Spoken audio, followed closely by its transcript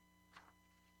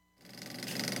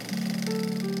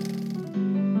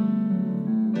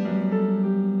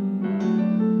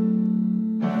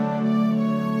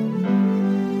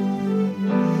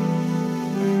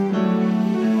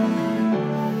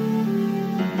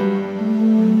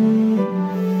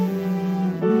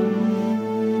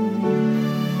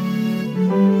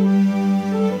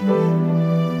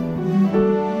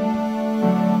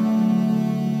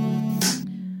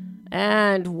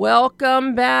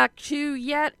Welcome back to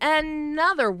yet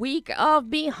another week of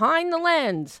Behind the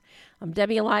Lens. I'm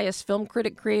Debbie Elias, film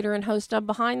critic, creator, and host of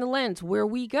Behind the Lens, where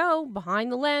we go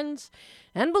behind the lens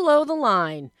and below the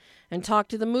line and talk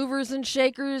to the movers and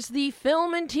shakers, the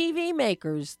film and TV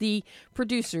makers, the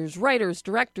producers, writers,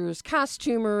 directors,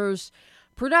 costumers,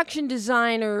 production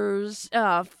designers,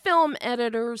 film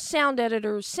editors,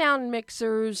 sound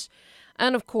mixers,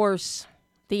 and of course,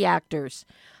 the actors.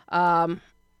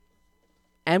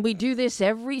 And we do this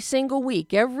every single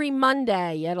week, every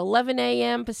Monday at 11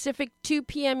 a.m. Pacific, 2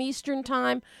 p.m. Eastern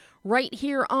Time, right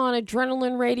here on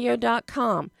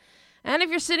adrenalineradio.com. And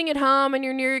if you're sitting at home and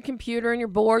you're near your computer and you're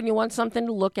bored and you want something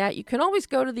to look at, you can always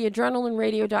go to the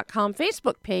adrenalineradio.com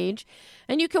Facebook page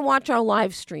and you can watch our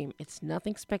live stream. It's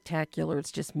nothing spectacular.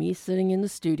 It's just me sitting in the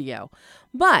studio.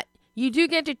 But you do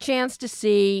get a chance to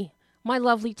see my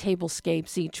lovely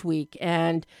tablescapes each week,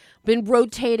 and been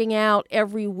rotating out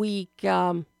every week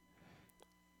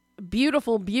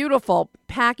beautiful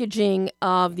packaging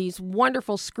of these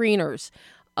wonderful screeners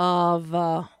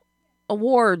of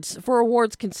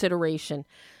awards consideration.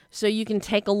 So you can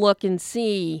take a look and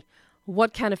see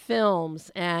what kind of films,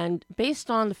 and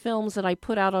based on the films that I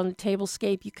put out on the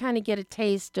tablescape, you kind of get a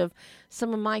taste of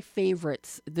some of my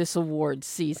favorites this awards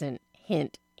season.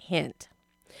 Hint, hint.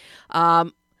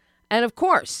 And of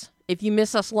course, if you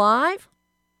miss us live,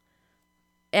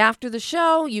 after the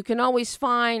show, you can always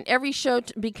find every show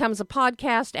becomes a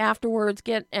podcast afterwards,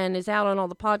 and is out on all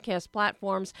the podcast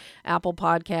platforms, Apple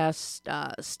Podcasts,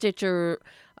 Stitcher,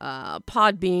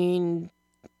 Podbean,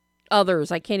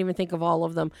 others. I can't even think of all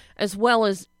of them, as well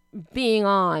as being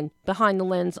on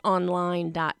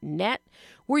BehindTheLensOnline.net,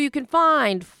 where you can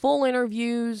find full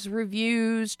interviews,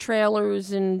 reviews,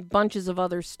 trailers, and bunches of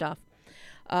other stuff.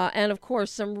 And, of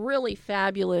course, some really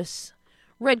fabulous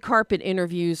red carpet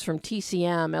interviews from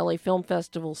TCM, LA Film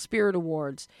Festival, Spirit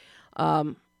Awards,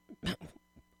 up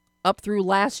through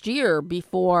last year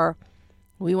before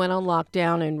we went on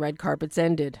lockdown and red carpets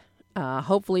ended.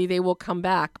 Hopefully they will come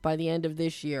back by the end of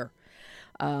this year.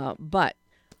 But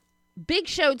big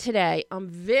show today. I'm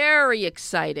very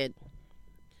excited.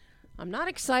 I'm not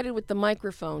excited with the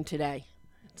microphone today.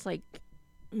 It's like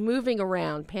moving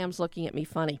around. Pam's looking at me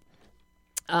funny.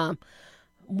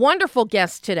 Wonderful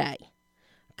guest today,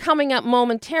 coming up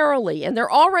momentarily, and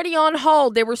they're already on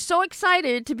hold. They were so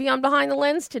excited to be on Behind the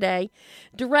Lens today.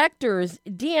 Directors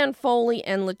Deanne Foley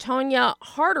and LaTonya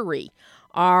Hartery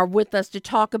are with us to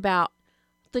talk about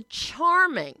a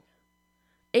charming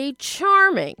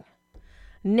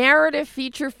narrative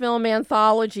feature film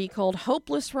anthology called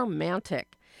Hopeless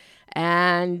Romantic.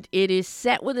 And it is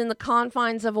set within the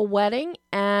confines of a wedding,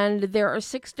 and there are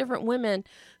 6 different women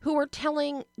who are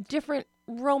telling different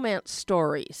romance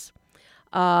stories,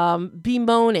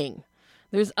 bemoaning.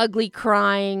 There's ugly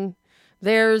crying.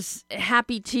 There's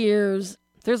happy tears.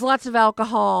 There's lots of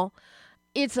alcohol.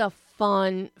 It's a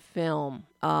fun film.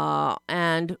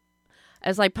 And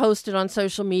as I posted on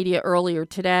social media earlier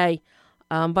today,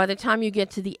 by the time you get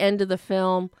to the end of the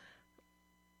film,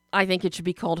 I think it should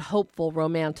be called Hopeful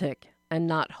Romantic and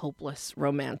not Hopeless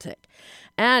Romantic.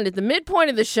 And at the midpoint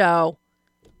of the show,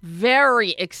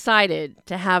 very excited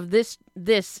to have this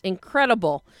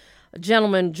incredible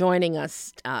gentleman joining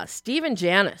us, Stephen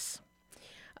Janis,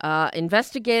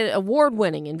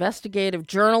 award-winning investigative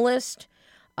journalist,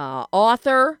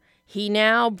 author. He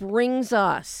now brings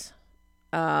us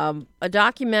a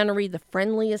documentary, The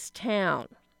Friendliest Town,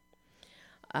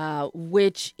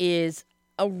 which is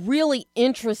a really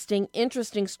interesting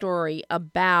story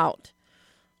about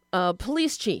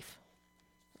police chief.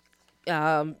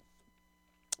 Kevin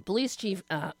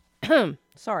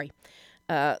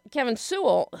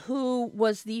Sewell, who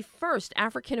was the first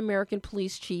African-American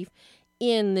police chief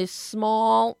in this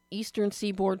small eastern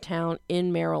seaboard town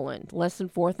in Maryland, less than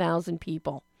 4,000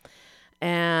 people.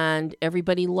 And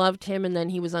everybody loved him, and then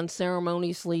he was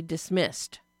unceremoniously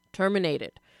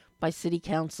terminated by city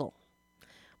council,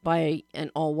 by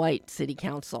an all-white city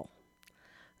council.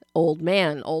 Old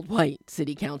white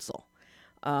city council.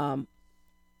 And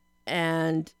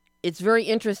it's very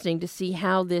interesting to see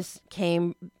how this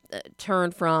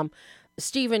turned from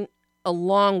Stephen,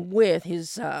 along with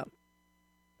his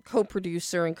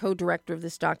co-producer and co-director of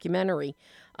this documentary,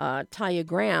 Taya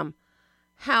Graham,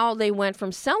 how they went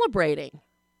from celebrating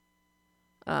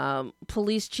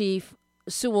Police Chief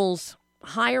Sewell's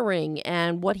hiring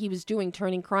and what he was doing,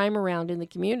 turning crime around in the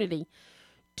community,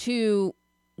 to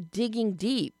digging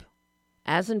deep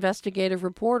as investigative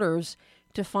reporters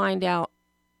to find out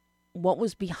what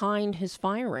was behind his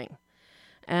firing.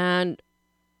 And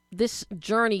this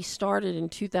journey started in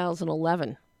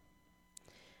 2011.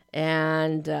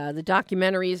 And the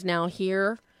documentary is now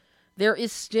here. There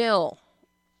is still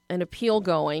an appeal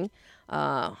going,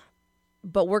 but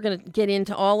we're going to get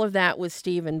into all of that with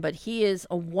Stephen. But he is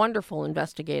a wonderful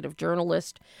investigative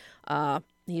journalist.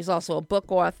 He's also a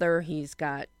book author. He's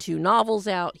got 2 novels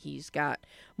out. He's got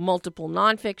multiple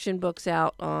nonfiction books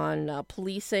out on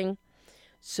policing.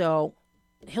 So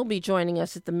he'll be joining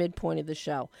us at the midpoint of the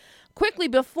show. Quickly,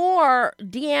 before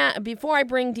I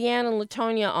bring Deanna and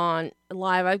Latonia on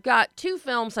live, I've got 2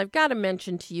 films I've got to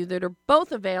mention to you that are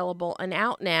both available and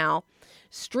out now,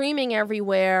 streaming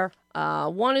everywhere.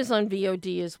 One is on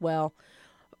VOD as well.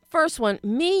 First one,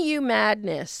 Me, You,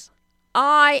 Madness.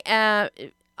 I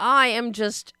am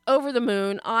just over the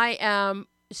moon. I am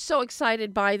so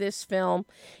excited by this film.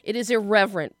 It is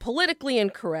irreverent, politically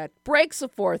incorrect, breaks the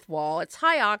fourth wall. It's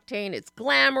high octane. It's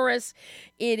glamorous.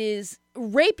 It is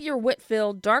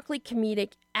rapier-wit-filled, darkly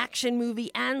comedic action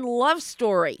movie and love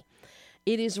story.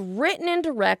 It is written and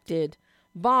directed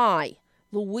by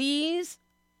Louise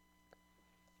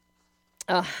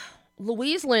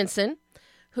Linson,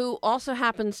 who also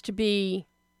happens to be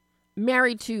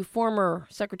married to former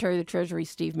Secretary of the Treasury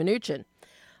Steve Mnuchin.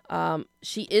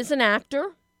 She is an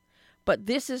actor, but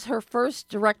this is her first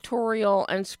directorial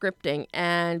and scripting,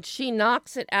 and she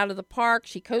knocks it out of the park.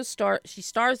 She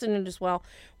stars in it as well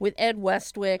with Ed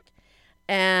Westwick,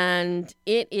 and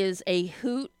it is a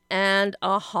hoot and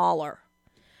a holler.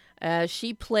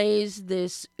 She plays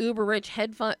this uber-rich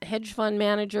hedge fund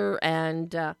manager,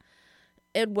 and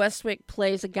Ed Westwick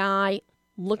plays a guy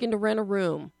looking to rent a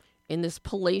room in this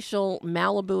palatial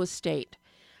Malibu estate,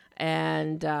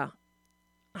 and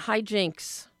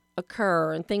hijinks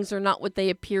occur, and things are not what they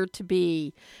appear to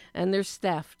be, and there's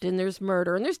theft, and there's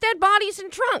murder, and there's dead bodies in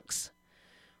trunks,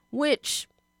 which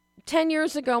 10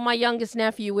 years ago my youngest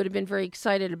nephew would have been very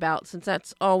excited about, since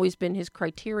that's always been his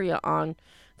criteria on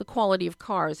the quality of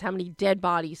cars. How many dead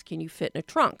bodies can you fit in a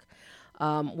trunk?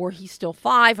 Were he still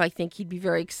 5, I think he'd be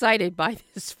very excited by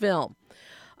this film.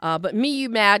 But Me, You,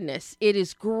 Madness, it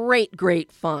is great,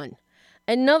 great fun.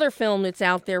 Another film that's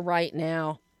out there right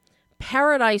now,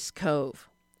 Paradise Cove.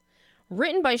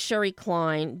 Written by Sherry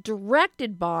Klein,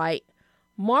 directed by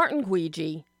Martin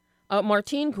Guigi.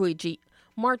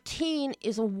 Martin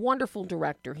is a wonderful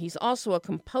director. He's also a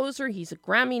composer. He's a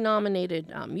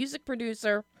Grammy-nominated music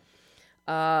producer.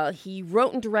 He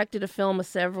wrote and directed a film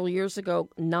several years ago,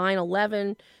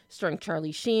 9/11, starring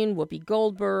Charlie Sheen, Whoopi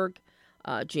Goldberg,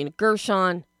 Gina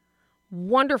Gershon.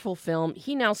 Wonderful film.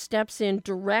 He now steps in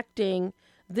directing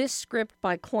this script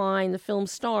by Klein. The film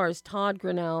stars Todd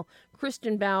Grinnell,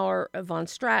 Kristen Bauer, Von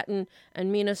Stratton,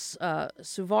 and Mina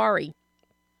Suvari.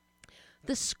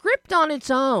 The script on its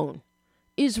own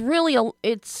is really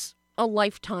it's a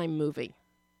Lifetime movie.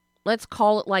 Let's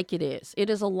call it like it is. It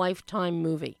is a Lifetime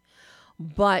movie.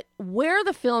 But where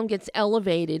the film gets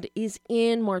elevated is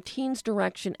in Martin's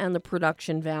direction and the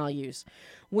production values,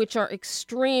 which are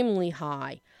extremely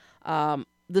high.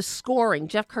 The scoring,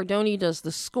 Jeff Cardoni does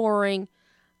the scoring.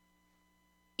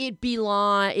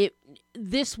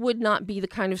 This would not be the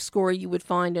kind of score you would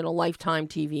find in a Lifetime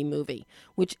TV movie,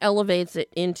 which elevates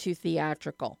it into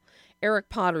theatrical. Eric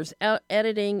Potter's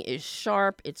editing is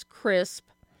sharp, it's crisp.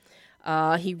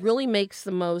 He really makes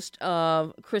the most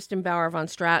of Kristen Bauer Von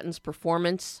Stratton's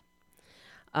performance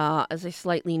as a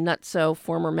slightly nutso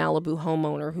former Malibu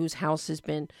homeowner whose house has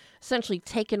been essentially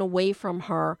taken away from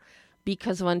her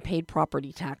because of unpaid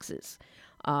property taxes.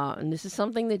 And this is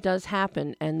something that does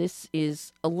happen, and this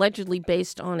is allegedly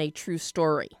based on a true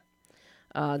story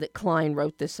that Klein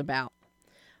wrote this about.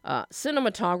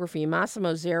 Cinematography,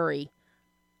 Massimo Zeri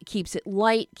keeps it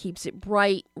light, keeps it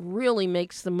bright, really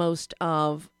makes the most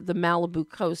of the Malibu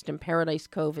coast and Paradise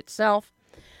Cove itself.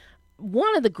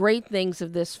 One of the great things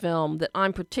of this film that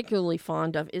I'm particularly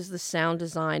fond of is the sound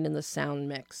design and the sound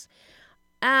mix.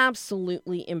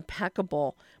 Absolutely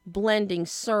impeccable, blending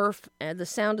surf and the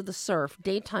sound of the surf,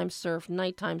 daytime surf,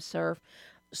 nighttime surf,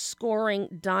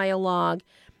 scoring, dialogue,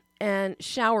 and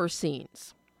shower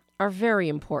scenes are very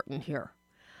important here.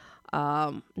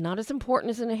 Not as important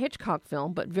as in a Hitchcock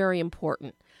film, but very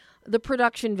important. The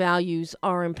production values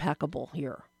are impeccable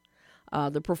here.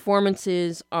 The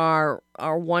performances are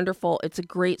wonderful. It's a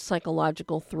great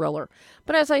psychological thriller.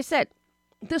 But as I said,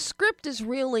 the script is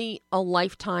really a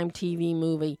Lifetime TV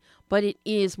movie, but it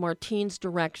is Martin's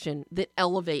direction that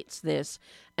elevates this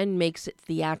and makes it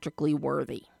theatrically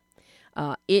worthy.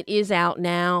 It is out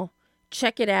now.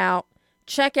 Check it out.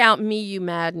 Check out Me, You,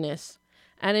 Madness.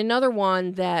 And another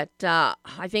one that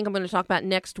I think I'm going to talk about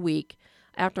next week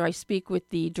after I speak with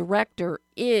the director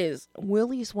is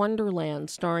Willy's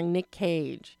Wonderland, starring Nick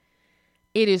Cage.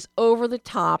 It is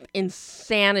over-the-top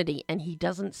insanity, and he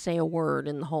doesn't say a word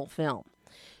in the whole film.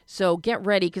 So get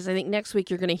ready, because I think next week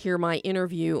you're going to hear my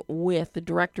interview with the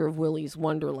director of Willy's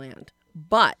Wonderland.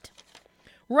 But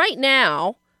right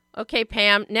now, okay,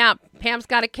 Pam, now Pam's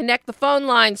got to connect the phone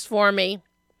lines for me.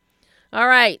 All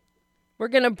right, we're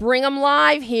going to bring them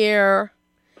live here.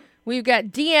 We've got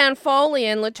Deanne Foley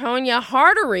and LaTonya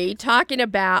Hartery talking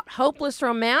about Hopeless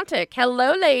Romantic.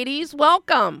 Hello, ladies.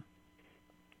 Welcome.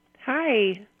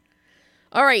 Hi.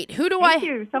 All right, Thank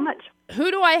you so much.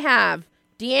 Who do I have?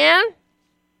 Deanne?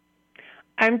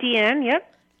 I'm Deanne,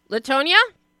 yep. LaTonya?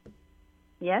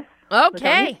 Yes.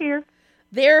 Okay. LaTonya's here.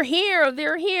 They're here.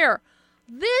 They're here.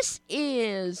 This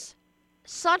is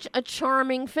such a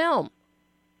charming film.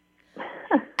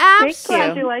 Thanks,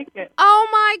 glad you like it. Oh,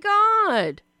 my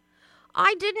God.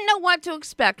 I didn't know what to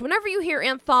expect. Whenever you hear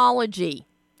anthology,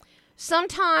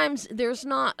 sometimes there's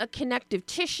not a connective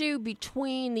tissue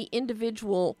between the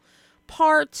individual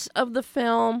parts of the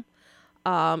film.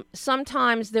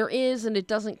 Sometimes there is and it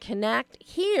doesn't connect.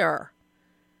 Here,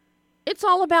 it's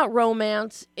all about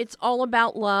romance. It's all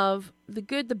about love, the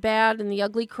good, the bad, and the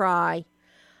ugly cry.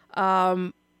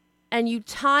 And you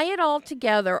tie it all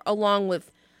together along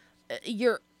with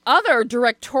your other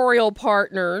directorial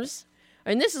partners.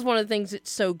 And this is one of the things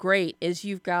that's so great is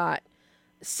you've got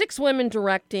 6 women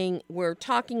directing.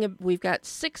 We've got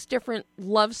 6 different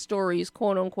love stories,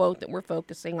 quote unquote, that we're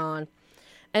focusing on.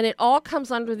 And it all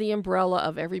comes under the umbrella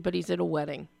of Everybody's at a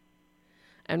Wedding.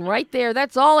 And right there,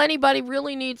 that's all anybody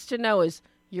really needs to know is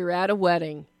you're at a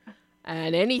wedding.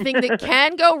 And anything that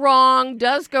can go wrong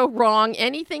does go wrong.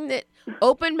 Anything that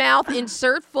open mouth,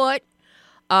 insert foot.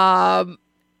 And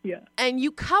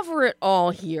you cover it all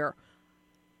here.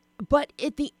 But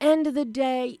at the end of the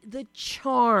day, the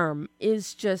charm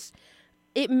is just,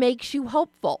 it makes you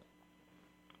hopeful.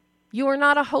 You are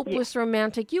not a hopeless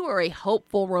romantic. You are a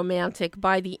hopeful romantic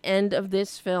by the end of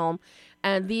this film.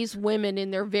 And these women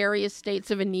in their various states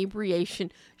of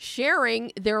inebriation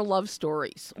sharing their love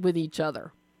stories with each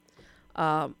other.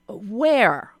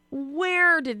 Where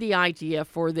did the idea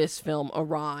for this film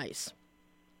arise?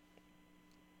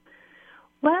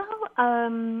 Well,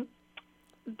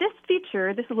 this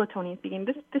feature, this is LaTonya speaking,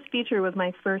 this feature was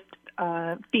my first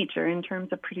feature in terms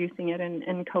of producing it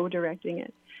and co-directing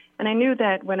it. And I knew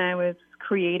that when I was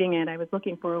creating it, I was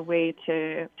looking for a way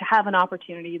to have an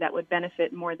opportunity that would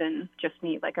benefit more than just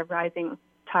me, like a rising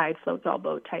tide floats all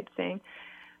boat type thing.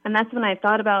 And that's when I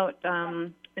thought about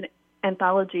an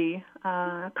anthology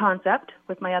concept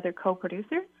with my other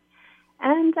co-producers.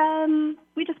 And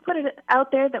we just put it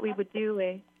out there that we would do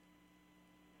a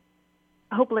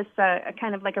hopeless,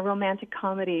 kind of like a romantic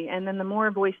comedy, and then the more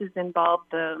voices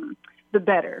involved, the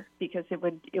better, because it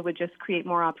would just create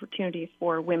more opportunities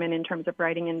for women in terms of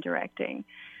writing and directing.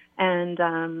 And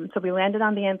so we landed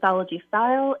on the anthology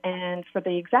style, and for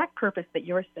the exact purpose that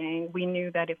you're saying, we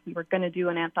knew that if we were going to do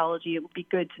an anthology, it would be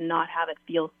good to not have it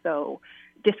feel so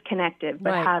disconnected,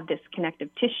 but have this connective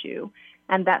tissue.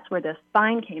 And that's where the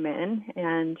spine came in,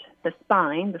 and the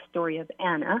spine, the story of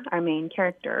Anna, our main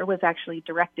character, was actually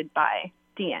directed by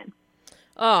Deanne.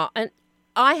 Oh, and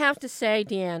I have to say,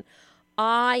 Deanne,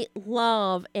 I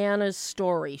love Anna's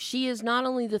story. She is not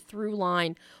only the through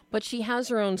line, but she has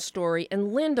her own story.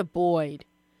 And Linda Boyd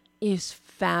is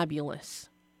fabulous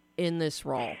in this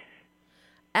role.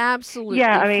 Absolutely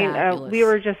fabulous. We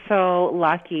were just so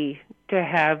lucky to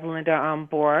have Linda on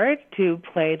board to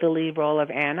play the lead role of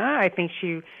Anna. I think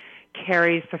she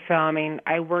carries the film. I mean,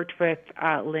 I worked with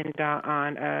Linda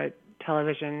on a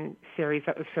television series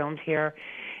that was filmed here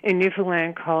in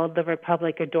Newfoundland called The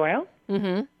Republic of Doyle.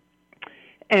 Mm-hmm.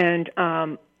 And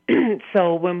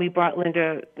so when we brought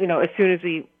Linda, as soon as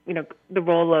we, the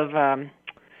role of, sorry,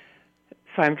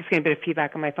 I'm just getting a bit of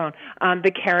feedback on my phone.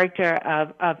 The character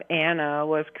of Anna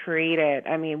was created.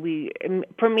 I mean,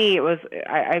 for me, it was,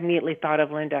 I immediately thought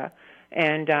of Linda.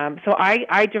 And so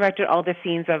I directed all the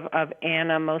scenes of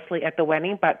Anna mostly at the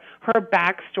wedding, but her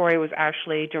backstory was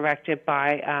actually directed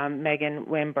by Megan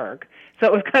Wimberg. So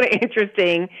it was kind of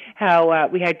interesting how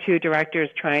we had 2 directors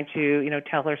trying to,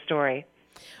 tell her story.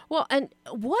 Well, and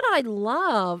what I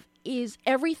love is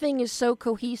everything is so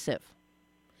cohesive.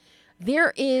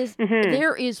 There is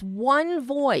one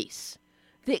voice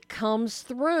that comes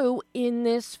through in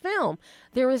this film.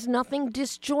 There is nothing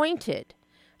disjointed.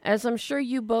 As I'm sure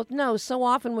you both know, so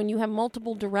often when you have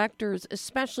multiple directors,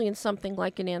 especially in something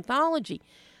like an anthology,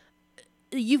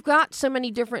 you've got so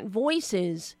many different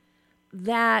voices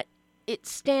that it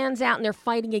stands out and they're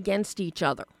fighting against each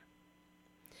other.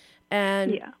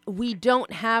 And we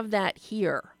don't have that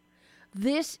here.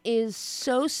 This is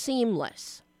so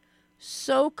seamless,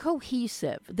 so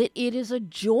cohesive that it is a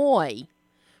joy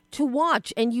to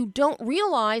watch, and you don't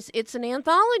realize it's an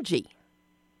anthology.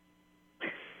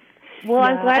 Well,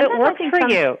 I'm glad it worked for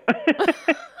you.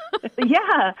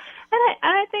 Yeah, and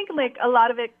I think like a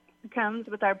lot of it comes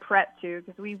with our prep too,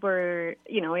 because we were,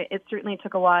 it certainly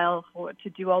took a while to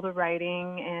do all the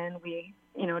writing, and we,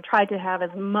 tried to have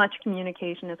as much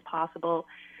communication as possible.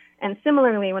 And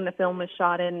similarly, when the film was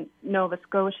shot in Nova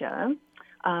Scotia,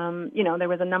 there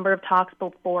was a number of talks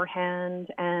beforehand,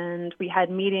 and we had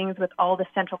meetings with all the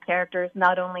central characters,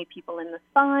 not only people in the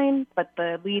spine, but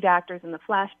the lead actors in the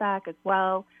flashback as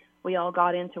well. We all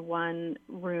got into one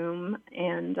room,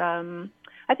 and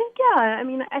I think,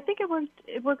 I think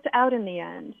it worked out in the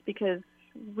end, because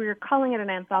we're calling it an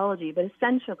anthology, but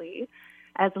essentially,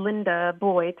 as Linda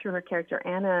Boyd, through her character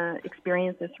Anna,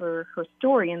 experiences her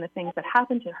story and the things that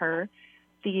happen to her,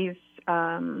 these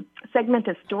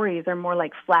segmented stories are more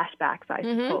like flashbacks, I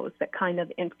suppose, that kind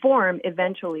of inform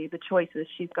eventually the choices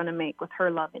she's going to make with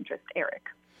her love interest, Eric.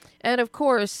 And of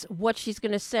course, what she's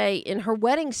going to say in her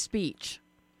wedding speech.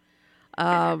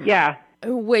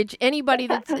 Which anybody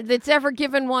that's ever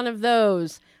given one of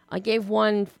those, I gave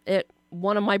one at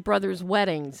one of my brother's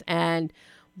weddings, and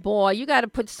boy, you got to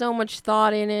put so much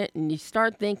thought in it, and you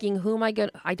start thinking, who am I going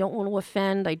to, I don't want to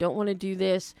offend, I don't want to do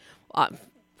this.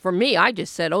 For me, I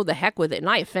just said, oh, the heck with it, and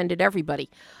I offended everybody.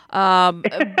 But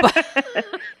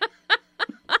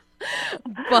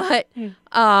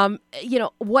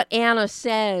what Anna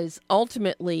says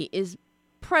ultimately is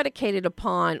predicated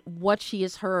upon what she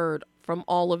has heard from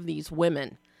all of these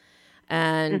women.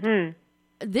 And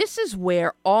this is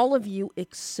where all of you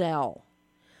excel.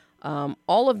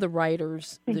 All of the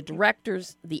writers, the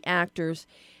directors, the actors,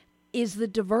 is the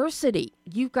diversity.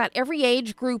 You've got every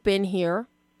age group in here.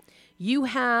 You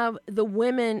have the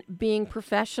women being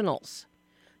professionals.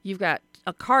 You've got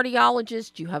a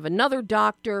cardiologist. You have another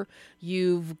doctor.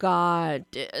 You've got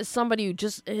somebody who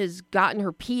just has gotten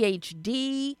her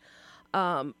PhD.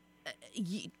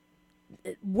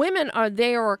 Women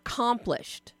they are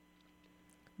accomplished.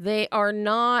 They are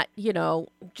not,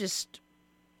 just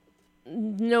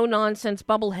no-nonsense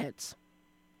bubbleheads.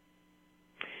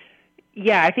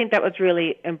 Yeah, I think that was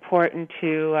really important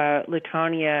to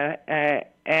LaTonya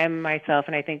and myself,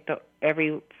 and I think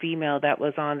every female that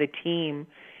was on the team,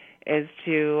 is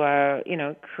to,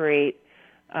 create,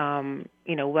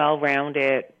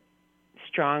 well-rounded,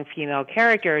 strong female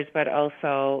characters, but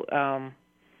also,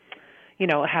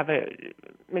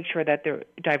 make sure that the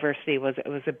diversity was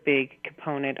a big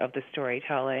component of the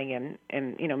storytelling,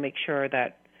 and make sure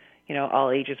that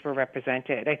all ages were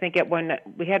represented. I think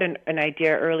we had an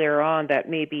idea earlier on that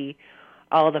maybe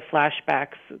all the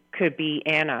flashbacks could be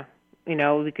Anna.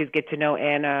 We could get to know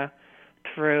Anna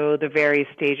through the various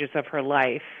stages of her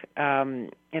life,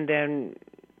 and then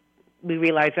we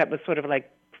realized that was sort of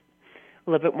like a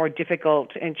little bit more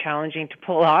difficult and challenging to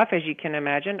pull off, as you can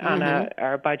imagine, on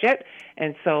our budget.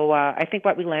 And so I think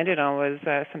what we landed on was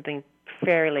something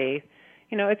fairly,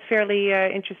 it's fairly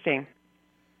interesting.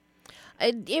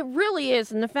 It really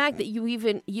is, and the fact that you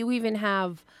even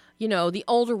have, the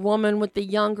older woman with the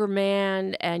younger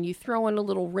man, and you throw in a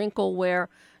little wrinkle where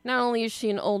not only is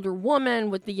she an older woman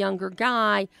with the younger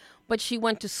guy, but she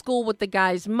went to school with the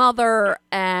guy's mother,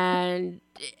 and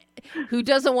who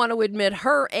doesn't want to admit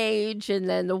her age, and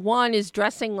then the one is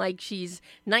dressing like she's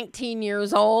 19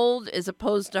 years old as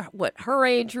opposed to what her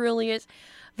age really is.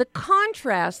 The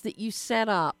contrast that you set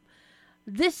up,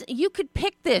 you could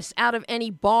pick this out of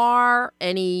any bar,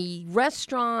 any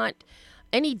restaurant,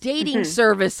 any dating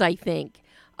service, I think.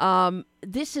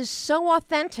 This is so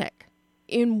authentic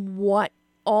in what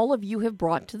all of you have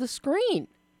brought to the screen.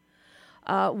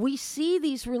 We see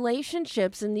these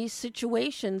relationships and these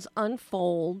situations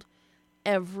unfold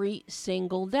every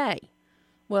single day.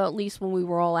 Well, at least when we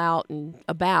were all out and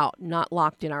about, not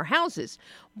locked in our houses.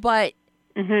 But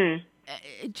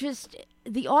just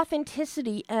the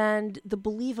authenticity and the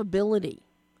believability.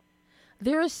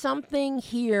 There is something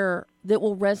here that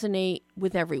will resonate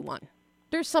with everyone.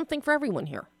 There's something for everyone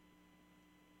here.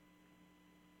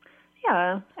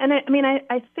 Yeah, and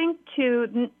I think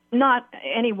too, not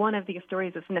any one of these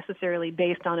stories is necessarily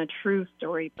based on a true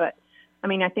story, but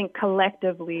I think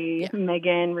collectively,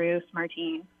 Megan, Ruth,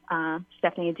 Martine,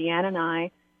 Stephanie, Deanna, and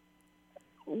I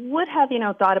would have,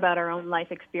 thought about our own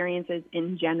life experiences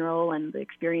in general and the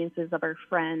experiences of our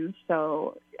friends.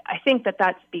 So I think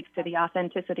that speaks to the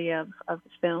authenticity of the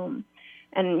film.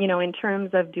 And, in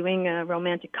terms of doing a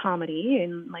romantic comedy,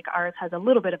 and like ours has a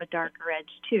little bit of a darker edge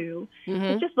too,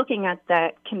 it's just looking at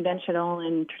that conventional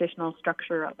and traditional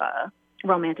structure of a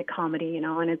romantic comedy,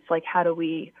 and it's like, how do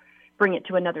we bring it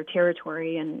to another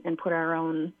territory and put our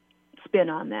own spin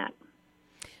on that?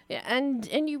 Yeah,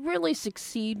 and you really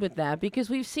succeed with that, because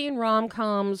we've seen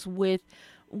rom-coms with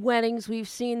weddings. We've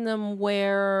seen them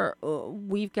where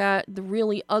we've got the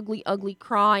really ugly, ugly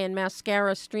cry and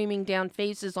mascara streaming down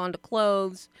faces onto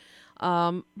clothes.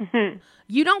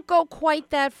 You don't go quite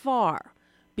that far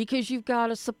because you've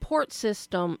got a support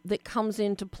system that comes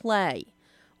into play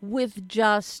with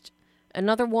just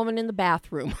another woman in the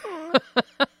bathroom.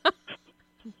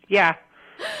 Yeah.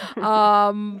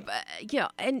 Yeah,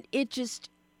 and it's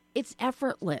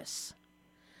effortless.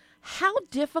 How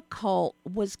difficult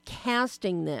was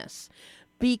casting this?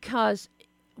 Because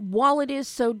while it is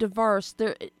so diverse,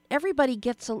 everybody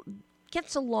gets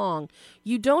along.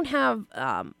 You don't have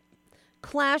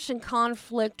clash and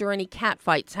conflict or any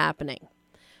catfights happening.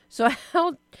 So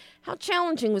how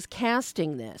challenging was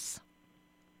casting this?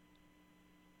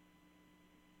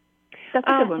 That's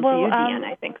a good one for you, Deanne,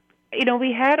 I think.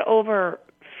 We had over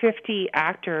 50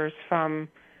 actors from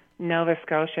Nova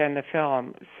Scotia in the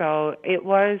film, so it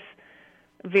was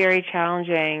very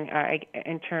challenging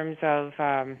in terms of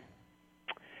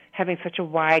having such a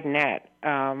wide net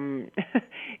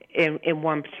in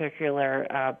one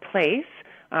particular place.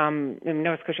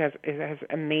 Nova Scotia has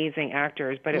amazing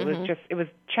actors, but it was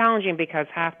challenging because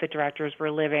half the directors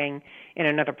were living in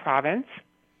another province.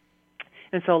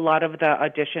 And so a lot of the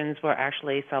auditions were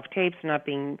actually self-tapes, not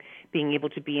being able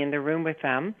to be in the room with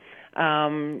them.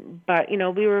 But,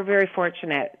 we were very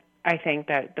fortunate, I think,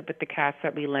 that with the cast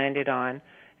that we landed on.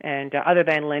 And other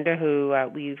than Linda, who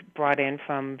we've brought in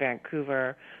from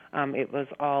Vancouver, it was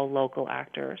all local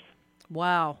actors.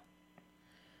 Wow.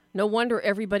 No wonder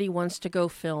everybody wants to go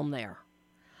film there.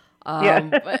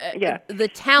 Yeah. The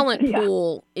talent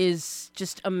pool is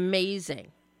just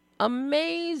amazing.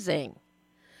 Amazing.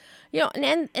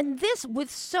 And this, with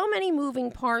so many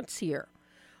moving parts here,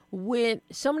 with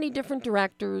so many different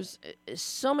directors,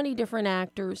 so many different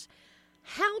actors,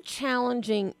 how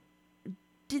challenging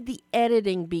did the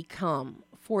editing become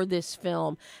for this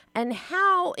film? And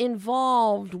how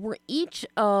involved were each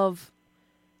of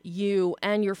you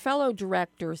and your fellow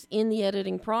directors in the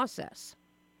editing process?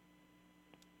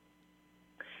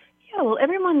 Yeah, well,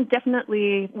 everyone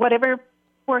definitely, whatever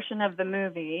portion of the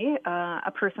movie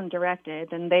a person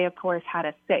directed, and they of course had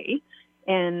a say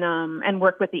and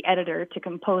work with the editor to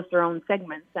compose their own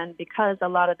segments. And because a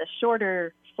lot of the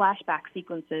shorter flashback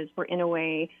sequences were in a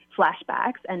way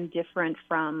flashbacks and different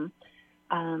from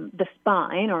the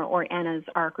spine or Anna's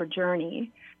arc or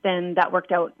journey, then that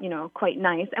worked out quite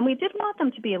nice. And we did want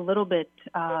them to be a little bit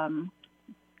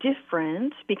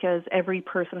different because every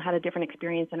person had a different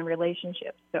experience in a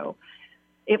relationship. So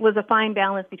it was a fine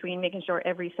balance between making sure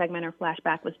every segment or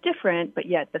flashback was different, but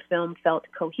yet the film felt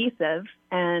cohesive.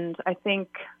 And I think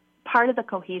part of the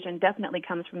cohesion definitely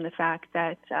comes from the fact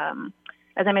that,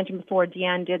 as I mentioned before,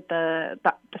 Deanne did the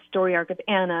story arc of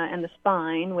Anna and the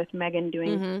spine, with Megan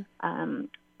doing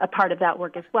a part of that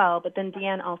work as well. But then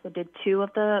Deanne also did two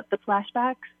of the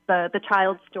flashbacks, the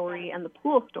child story and the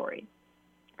pool story.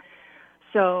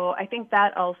 So I think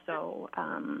that also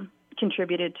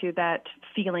contributed to that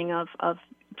feeling of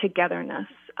togetherness.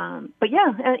 But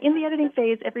yeah, in the editing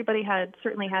phase, everybody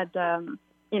certainly had a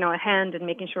hand in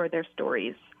making sure their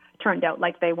stories turned out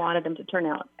like they wanted them to turn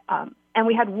out. And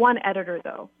we had one editor,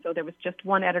 though, so there was just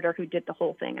one editor who did the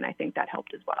whole thing, and I think that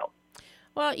helped as well.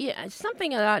 Well, yeah,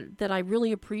 something that I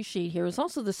really appreciate here is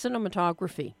also the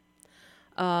cinematography.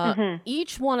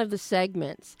 Each one of the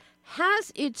segments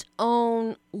has its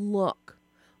own look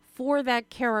for that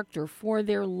character, for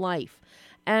their life.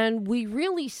 And we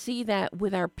really see that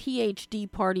with our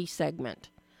PhD party segment,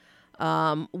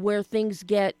 where things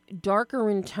get darker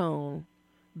in tone,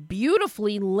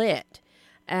 beautifully lit,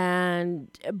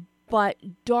 but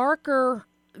darker,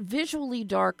 visually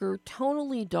darker,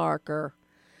 tonally darker,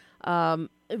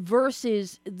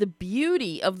 versus the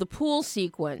beauty of the pool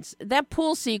sequence. That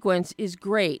pool sequence is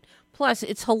great. Plus,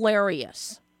 it's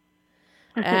hilarious.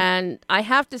 And I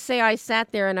have to say, I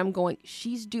sat there and I'm going,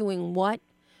 she's doing what?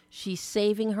 She's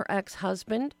saving her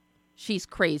ex-husband? She's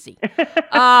crazy.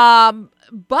 But,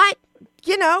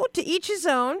 to each his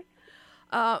own.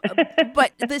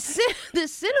 But the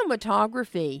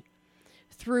cinematography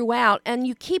throughout, and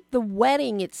you keep the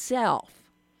wedding itself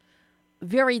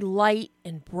very light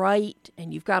and bright,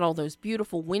 and you've got all those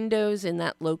beautiful windows in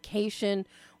that location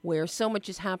where so much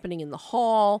is happening in the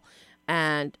hall,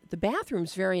 and the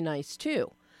bathroom's very nice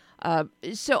too.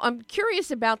 So I'm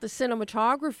curious about the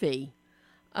cinematography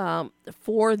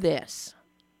for this,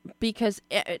 because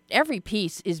every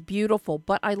piece is beautiful,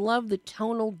 but I love the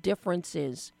tonal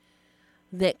differences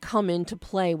that come into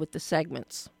play with the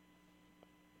segments.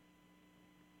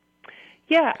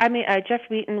 Yeah, I mean, Jeff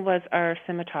Wheaton was our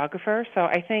cinematographer, so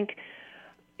I think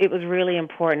it was really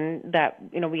important that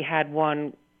we had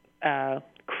one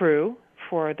crew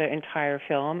for the entire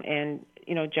film, and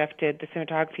Jeff did the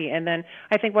cinematography. And then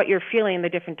I think what you're feeling, the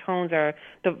different tones are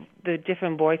the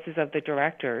different voices of the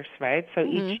directors, right? So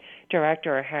each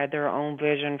director had their own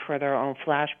vision for their own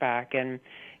flashback, and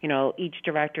each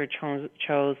director chose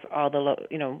all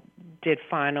the did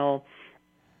final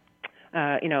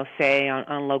say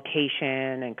on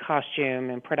location and costume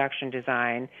and production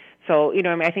design. So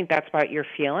I think that's what you're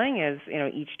feeling is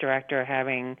each director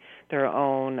having their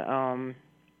own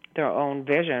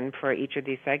vision for each of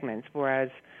these segments. Yes,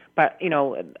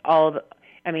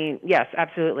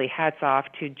 absolutely. Hats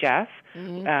off to Jeff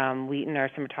Wheaton, our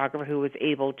cinematographer, who was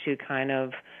able to kind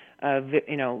of,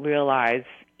 realize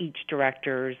each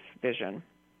director's vision.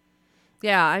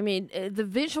 Yeah, I mean, the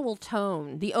visual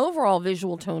tone, the overall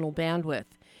visual tonal bandwidth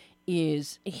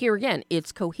is, here again,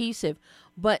 it's cohesive,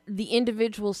 but the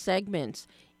individual segments,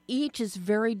 each is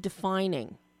very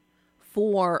defining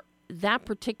for that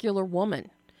particular woman.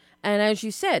 And as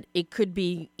you said, it could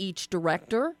be each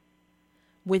director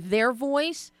with their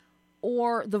voice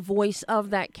or the voice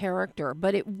of that character,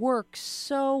 but it works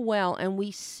so well, and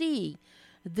we see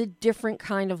the different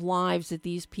kind of lives that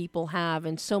these people have,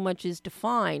 and so much is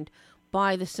defined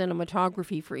by the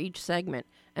cinematography for each segment,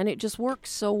 and it just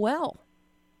works so well.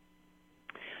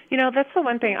 That's the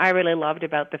one thing I really loved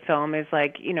about the film is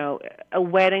a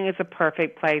wedding is a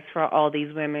perfect place for all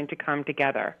these women to come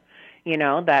together.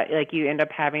 That you end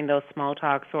up having those small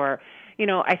talks, or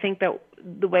I think that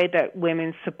the way that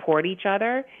women support each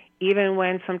other, even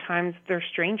when sometimes they're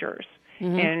strangers.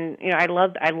 And I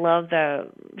love to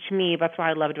me, that's what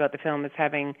I loved about the film is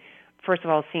having, first of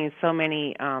all, seeing so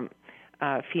many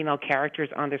female characters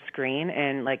on the screen,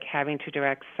 and having to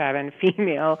direct 7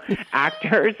 female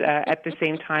actors at the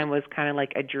same time was kind of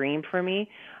like a dream for me.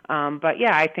 But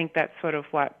yeah, I think that's sort of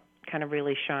what kind of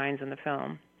really shines in the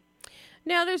film.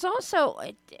 Now, there's also,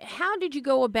 how did you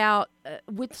go about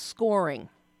with scoring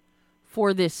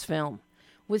for this film?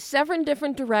 With 7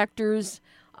 different directors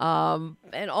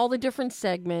and all the different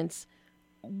segments,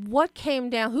 who came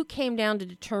down to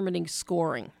determining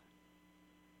scoring?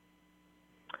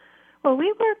 Well,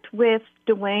 we worked with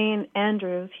Dwayne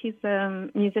Andrews. He's a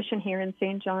musician here in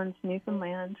St. John's,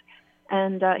 Newfoundland,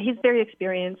 and he's very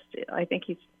experienced. I think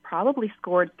he's probably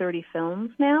scored 30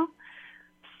 films now.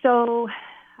 So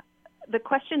the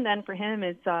question then for him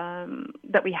is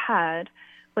that we had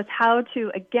was how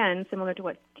to, again, similar to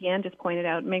what Deanne just pointed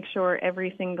out, make sure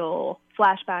every single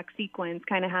flashback sequence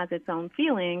kind of has its own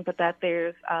feeling, but that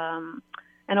there's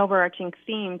an overarching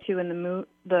theme too in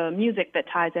the music that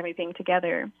ties everything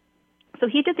together. So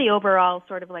he did the overall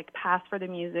sort of pass for the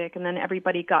music, and then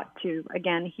everybody got to,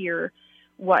 again, hear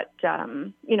what,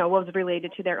 what was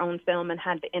related to their own film and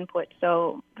had the input.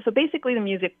 So basically the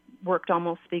music worked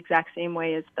almost the exact same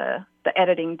way as the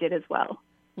editing did as well.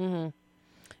 Mm-hmm.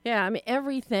 Yeah, I mean,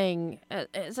 everything,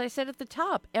 as I said at the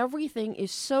top, everything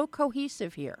is so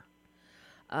cohesive here.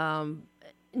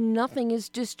 Nothing is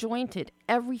disjointed.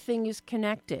 Everything is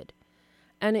connected.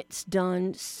 And it's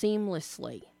done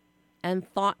seamlessly and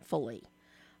thoughtfully.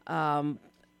 I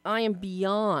am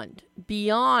beyond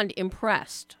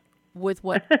impressed with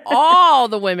what all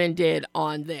the women did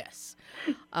on this.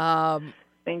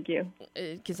 Thank you.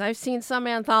 Because I've seen some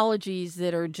anthologies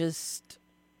that are just,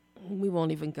 we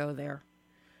won't even go there.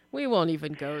 Well,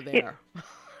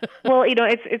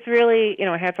 it's really,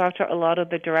 hats off to a lot of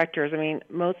the directors. I mean,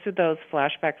 most of those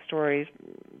flashback stories,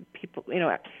 people,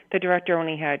 the director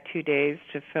only had 2 days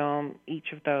to film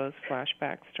each of those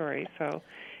flashback stories. So,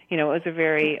 it was a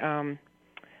very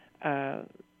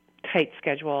tight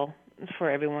schedule for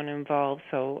everyone involved.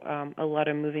 So a lot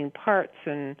of moving parts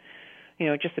and,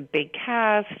 just a big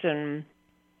cast and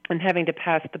having to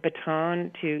pass the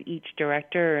baton to each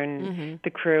director and the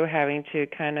crew having to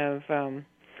kind of, having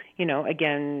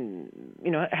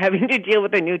to deal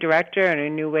with a new director and a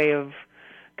new way of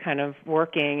kind of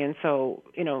working. And so,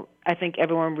 I think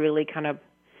everyone really kind of,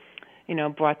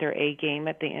 brought their A game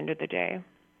at the end of the day.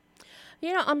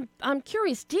 I'm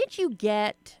curious, did you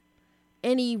get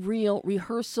any real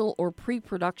rehearsal or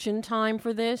pre-production time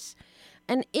for this?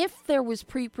 And if there was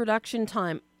pre-production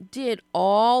time, did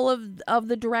all of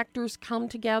the directors come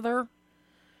together?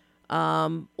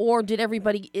 Or did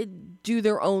everybody do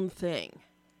their own thing?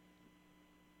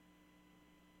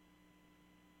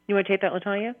 You want to take that,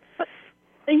 LaTanya?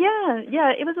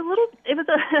 Yeah. It was a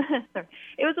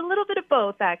little bit of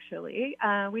both, actually.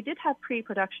 We did have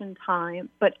pre-production time,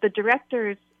 but the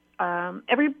directors,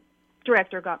 every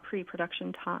director got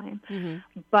pre-production time.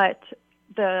 But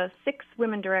the 6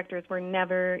 women directors were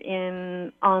never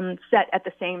on set at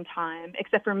the same time,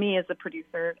 except for me as the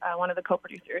producer, one of the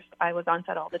co-producers. I was on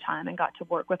set all the time and got to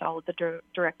work with all of the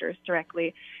directors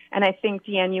directly. And I think,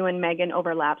 Deanne, you and Megan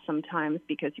overlap sometimes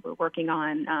because you were working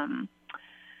on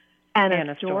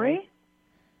Anna's Story.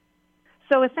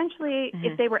 So essentially,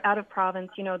 if they were out of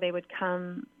province, they would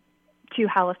come to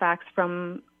Halifax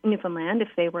from Newfoundland if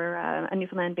they were a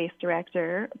Newfoundland-based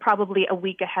director, probably a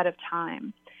week ahead of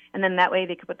time. And then that way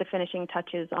they could put the finishing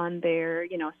touches on their,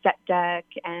 set deck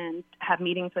and have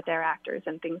meetings with their actors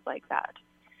and things like that.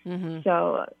 Mm-hmm.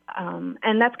 So,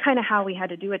 and that's kind of how we had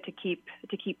to do it to keep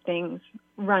things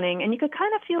running. And you could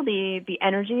kind of feel the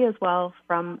energy as well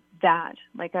from that.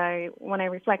 Like when I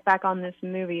reflect back on this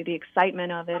movie, the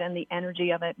excitement of it and the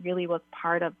energy of it really was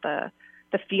part of the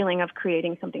feeling of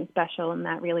creating something special, and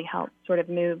that really helped sort of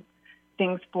move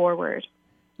things forward.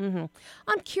 Mm-hmm.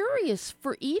 I'm curious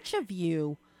for each of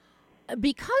you,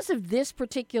 because of this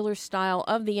particular style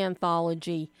of the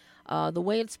anthology, the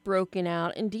way it's broken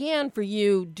out, and Deanne, for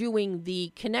you, doing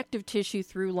the connective tissue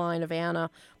through line of Anna,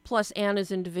 plus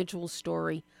Anna's individual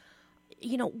story,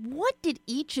 what did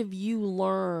each of you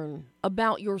learn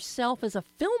about yourself as a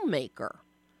filmmaker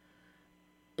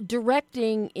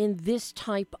directing in this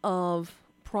type of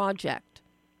project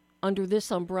under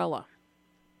this umbrella?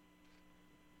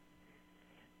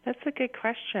 That's a good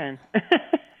question.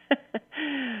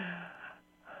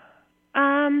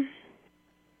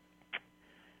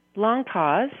 Long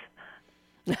pause.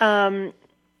 I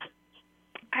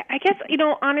guess,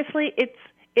 honestly, it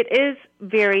is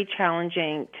very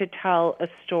challenging to tell a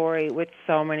story with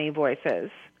so many voices.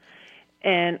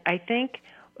 And I think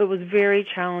it was very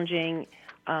challenging,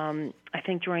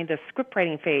 during the script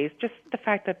writing phase, just the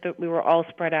fact that we were all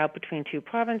spread out between 2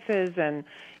 provinces and,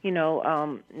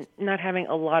 not having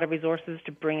a lot of resources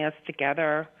to bring us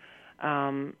together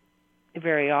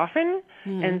very often.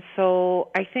 Mm. And so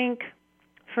I think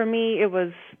for me it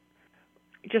was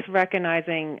just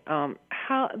recognizing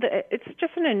how it's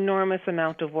just an enormous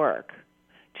amount of work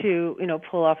to,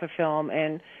 pull off a film,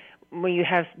 and when you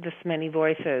have this many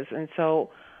voices. And so,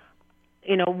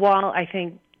 while I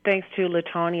think thanks to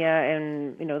LaTonya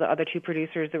and, the other 2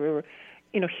 producers that were,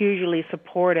 hugely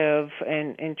supportive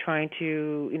and trying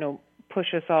to,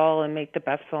 push us all and make the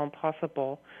best film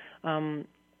possible. I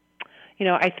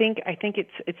think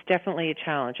it's definitely a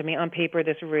challenge. I mean, on paper,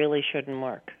 this really shouldn't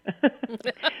work.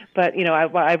 But,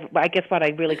 I guess what I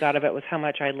really got of it was how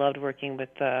much I loved working with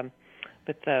just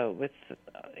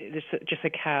a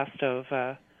cast of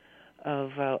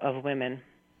women.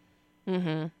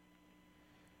 Mm-hmm.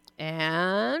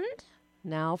 And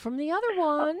now from the other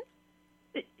one.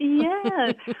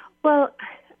 Yeah. Well,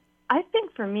 I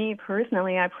think for me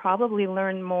personally, I probably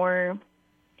learned more.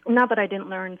 Not that I didn't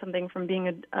learn something from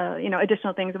being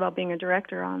additional things about being a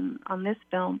director on this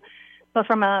film, but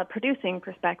from a producing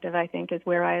perspective, I think is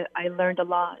where I learned a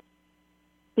lot.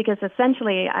 Because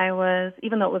essentially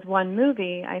even though it was one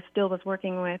movie, I still was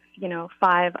working with,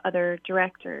 5 other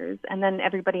directors, and then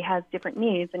everybody has different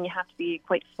needs, and you have to be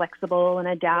quite flexible and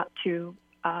adapt to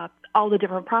all the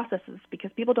different processes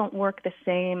because people don't work the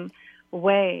same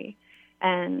way.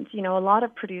 And, a lot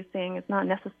of producing is not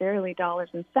necessarily dollars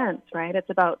and cents, right? It's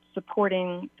about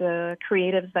supporting the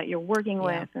creatives that you're working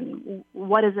with and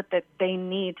what is it that they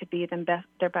need to be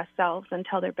their best selves and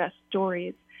tell their best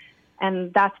stories.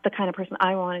 And that's the kind of person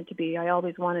I wanted to be. I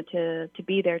always wanted to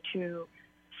be there to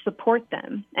support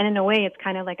them. And in a way, it's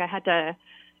kind of like I had to,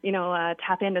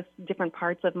 tap into different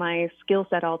parts of my skill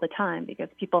set all the time because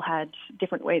people had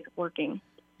different ways of working.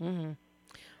 Mm-hmm.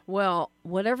 Well,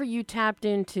 whatever you tapped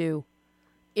into,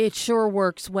 it sure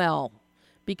works well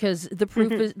because the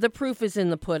proof is in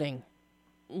the pudding,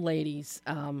 ladies.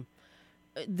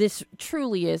 This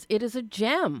truly is. It is a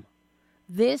gem.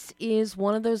 This is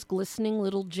one of those glistening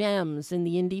little gems in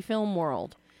the indie film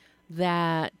world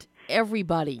that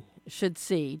everybody should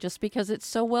see just because it's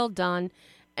so well done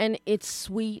and it's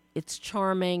sweet, it's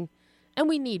charming, and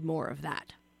we need more of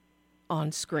that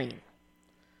on screen.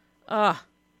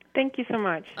 Thank you so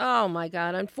much. Oh, my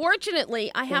God. Unfortunately,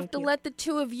 I have to let the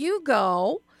 2 of you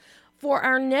go for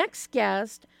our next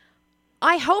guest.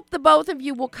 I hope the both of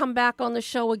you will come back on the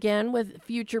show again with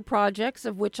future projects,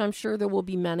 of which I'm sure there will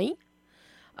be many.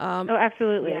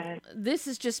 Absolutely. Yeah. This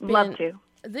has just been... Love to.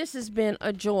 This has been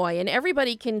a joy, and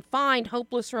everybody can find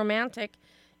Hopeless Romantic.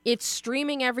 It's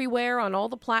streaming everywhere on all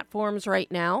the platforms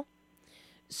right now.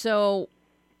 So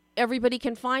everybody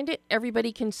can find it,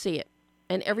 everybody can see it,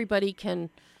 and everybody can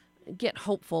get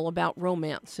hopeful about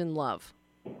romance and love.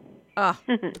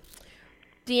 Deanne,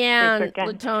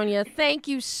 LaTonya, thank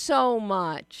you so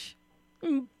much.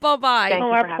 Bye-bye.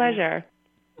 Our pleasure.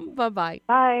 Bye-bye.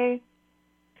 Bye.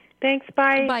 Thanks.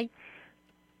 Bye. Bye.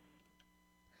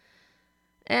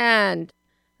 And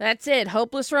that's it.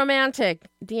 Hopeless Romantic.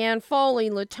 Deanne Foley,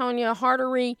 LaTonya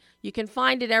Hartery. You can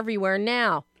find it everywhere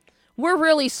now. We're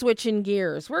really switching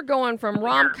gears. We're going from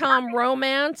rom-com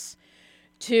romance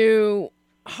to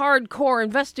hardcore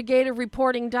investigative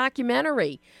reporting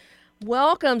documentary.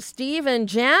 Welcome, Steve and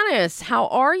Janice. How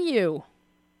are you?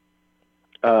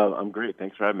 I'm great.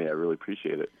 Thanks for having me. I really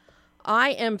appreciate it. I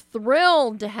am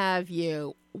thrilled to have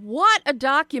you. What a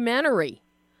documentary.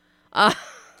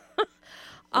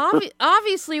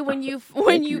 Obviously, when you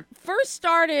first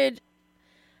started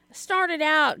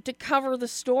out to cover the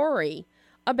story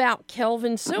about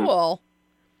Kelvin Sewell,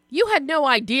 you had no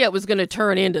idea it was going to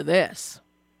turn into this.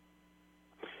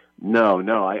 No.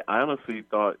 I honestly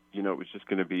thought, it was just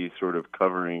going to be sort of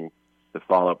covering the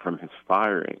fallout from his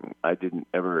firing. I didn't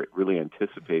ever really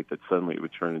anticipate that suddenly it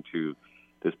would turn into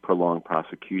this prolonged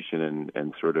prosecution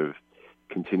and sort of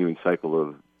continuing cycle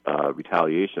of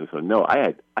retaliation. So no,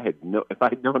 I had no. If I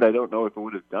had known, I don't know if I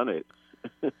would have done it.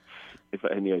 If I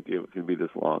had any idea it was going to be this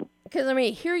long. Because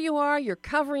here you are. You're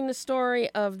covering the story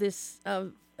of this a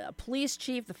police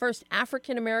chief, the first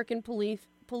African American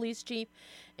police chief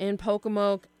in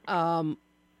Pocomoke.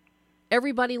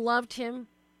 Everybody loved him.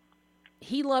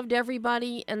 He loved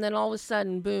everybody, and then all of a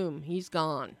sudden, boom, he's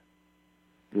gone.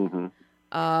 Mm-hmm.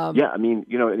 Yeah,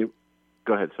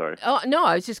 go ahead, sorry. Oh, no,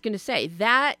 I was just going to say,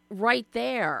 that right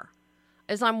there,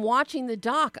 as I'm watching the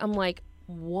doc, I'm like,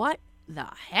 what the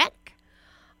heck?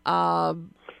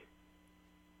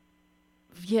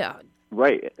 Yeah.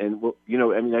 Right, and,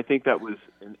 I think that was,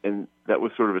 and that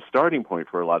was sort of a starting point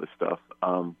for a lot of stuff.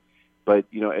 But,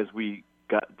 as we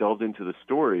delved into the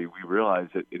story, we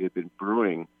realized that it had been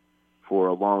brewing for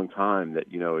a long time, that,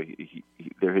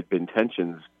 there had been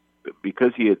tensions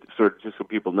because he had sort of, just so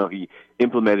people know, he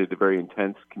implemented a very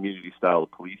intense community style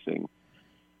of policing,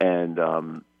 and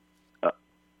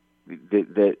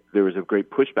that there was a great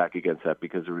pushback against that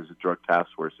because there was a drug task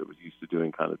force that was used to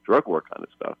doing kind of drug war kind of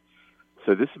stuff.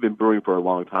 So this had been brewing for a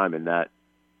long time, and that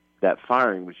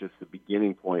firing was just the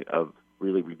beginning point of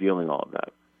really revealing all of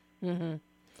that. Mm-hmm.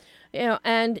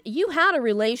 And you had a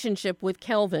relationship with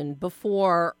Kelvin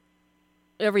before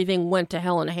everything went to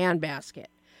hell in a handbasket.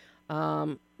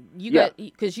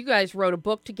 Because you guys wrote a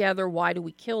book together, Why Do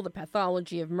We Kill? The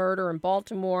Pathology of Murder in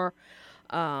Baltimore.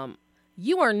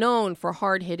 You are known for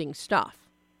hard-hitting stuff.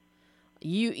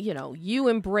 You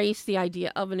embrace the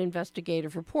idea of an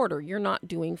investigative reporter. You're not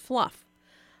doing fluff.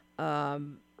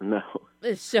 No.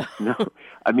 So no.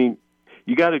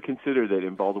 You got to consider that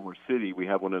in Baltimore City, we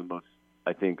have one of the most,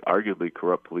 I think, arguably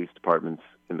corrupt police departments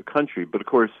in the country. But of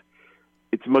course,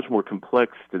 it's much more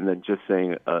complex than just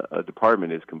saying a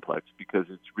department is complex, because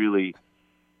it's really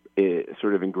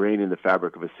sort of ingrained in the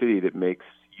fabric of a city that makes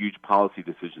huge policy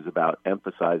decisions about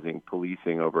emphasizing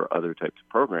policing over other types of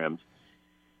programs.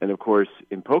 And of course,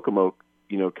 in Pocomoke,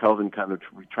 Kelvin kind of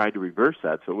tried to reverse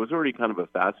that. So it was already kind of a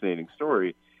fascinating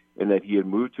story in that he had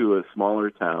moved to a smaller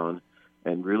town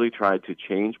and really tried to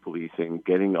change policing,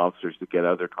 getting officers to get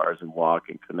out of their cars and walk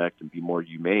and connect and be more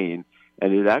humane.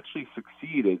 And it actually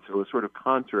succeeded. So it was sort of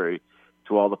contrary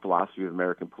to all the philosophy of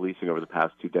American policing over the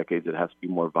past 2 decades. It has to be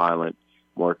more violent,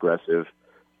 more aggressive,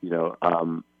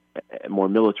 more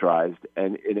militarized.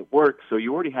 And it worked. So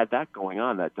you already had that going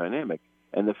on, that dynamic.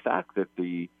 And the fact that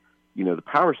the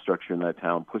power structure in that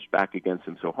town pushed back against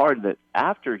him so hard that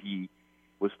after he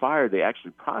was fired, they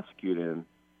actually prosecuted him,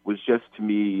 was just, to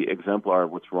me, exemplar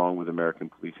of what's wrong with American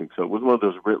policing. So it was one of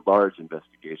those writ large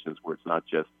investigations where it's not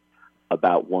just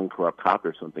about one corrupt cop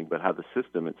or something, but how the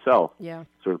system itself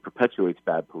sort of perpetuates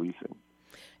bad policing.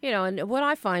 And what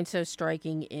I find so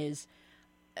striking is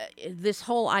this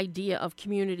whole idea of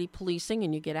community policing,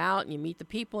 and you get out and you meet the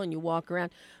people and you walk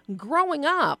around. Growing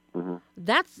up,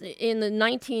 that's in the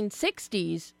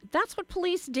 1960s, that's what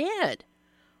police did.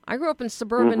 I grew up in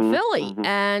suburban Philly,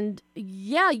 and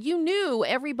you knew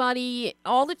everybody,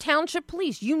 all the township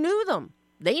police. You knew them.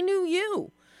 They knew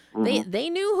you. They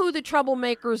knew who the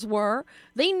troublemakers were.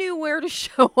 They knew where to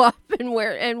show up and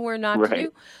where not to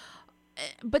do.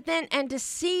 But then, and to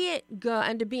see it go,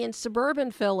 and to be in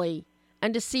suburban Philly,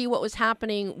 and to see what was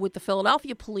happening with the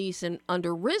Philadelphia police and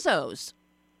under Rizzo's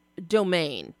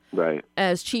domain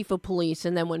as chief of police,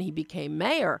 and then when he became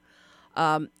mayor,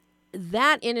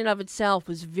 that in and of itself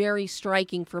was very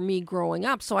striking for me growing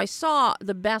up. So I saw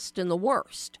the best and the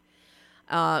worst.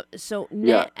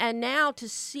 And now to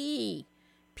see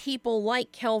people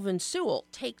like Kelvin Sewell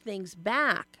take things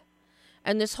back,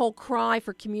 and this whole cry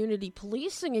for community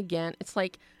policing again, it's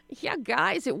like, yeah,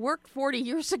 guys, it worked 40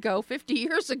 years ago, 50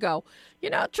 years ago.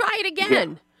 Try it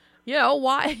again.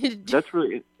 Why? That's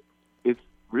really,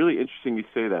 really interesting you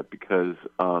say that because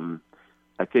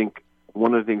I think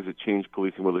one of the things that changed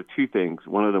policing, well, there are two things.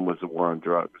 One of them was the war on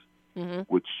drugs,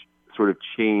 which sort of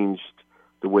changed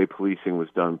the way policing was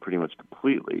done pretty much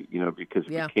completely, because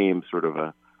it became sort of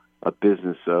a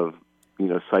business of,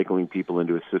 cycling people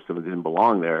into a system that didn't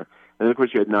belong there. And then, of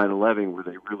course, you had 9/11 where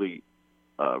they really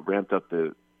ramped up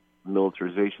the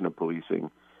militarization of policing.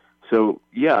 So,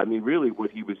 really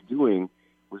what he was doing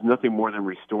was nothing more than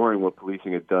restoring what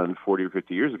policing had done 40 or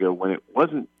 50 years ago when it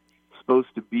wasn't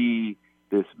supposed to be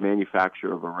this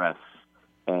manufacture of arrests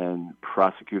and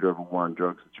prosecutor of a war on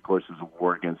drugs, which, of course, is a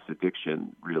war against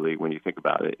addiction, really, when you think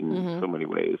about it in so many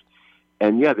ways.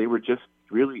 And, they were just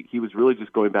he was really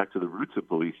just going back to the roots of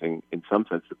policing, in some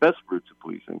sense, the best roots of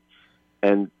policing.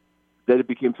 And that it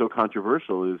became so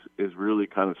controversial is really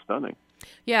kind of stunning.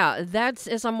 Yeah, that's,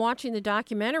 as I'm watching the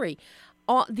documentary,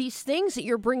 all these things that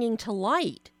you're bringing to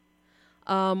light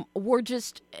were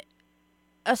just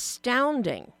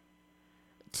astounding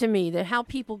to me, that how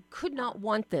people could not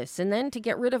want this. And then to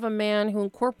get rid of a man who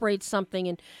incorporates something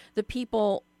and the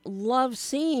people love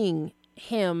seeing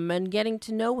him and getting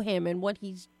to know him and what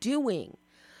he's doing.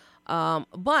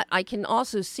 But I can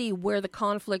also see where the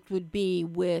conflict would be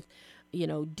with,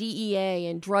 DEA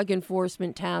and drug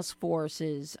enforcement task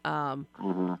forces,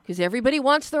 because everybody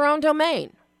wants their own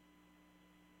domain.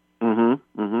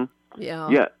 Yeah.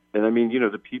 Yeah. And I mean,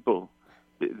 the people,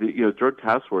 drug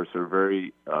task force are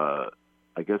very,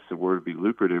 I guess the word would be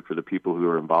lucrative for the people who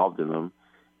are involved in them.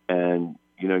 And,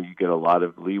 you get a lot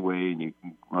of leeway and you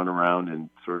can run around and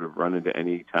sort of run into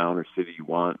any town or city you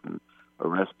want and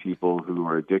arrest people who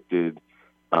are addicted.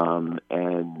 And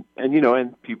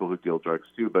people who deal drugs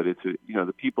too. But it's,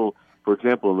 the people, for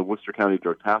example, in the Worcester County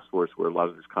Drug Task Force, where a lot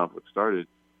of this conflict started,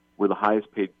 were the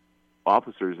highest paid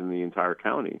officers in the entire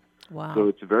county. Wow. So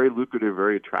it's very lucrative,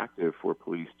 very attractive for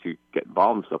police to get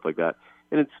involved in stuff like that.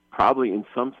 And it's probably, in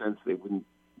some sense,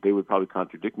 they would probably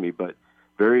contradict me, but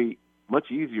very much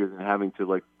easier than having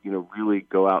to really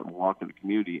go out and walk in the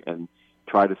community and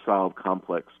try to solve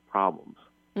complex problems.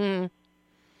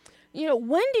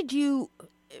 When did you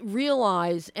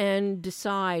realize and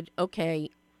decide, okay,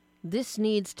 this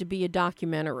needs to be a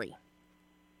documentary?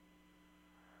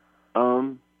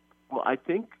 Well, I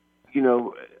think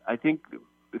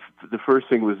the first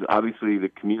thing was obviously the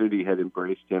community had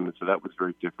embraced him, and so that was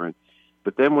very different.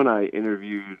 But then when I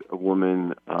interviewed a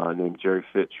woman named Jerry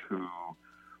Fitch, who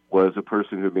was a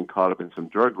person who had been caught up in some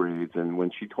drug raids, and when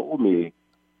she told me,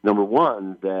 number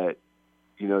one, that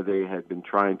they had been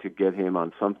trying to get him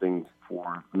on something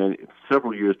for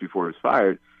several years before he was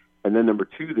fired, and then number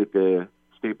two, that the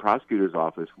state prosecutor's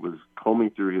office was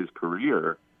combing through his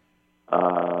career,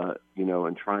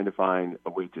 and trying to find a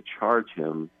way to charge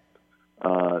him,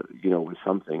 with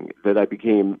something, that I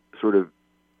became sort of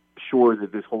sure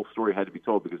that this whole story had to be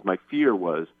told, because my fear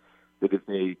was that if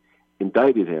they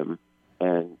indicted him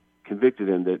and convicted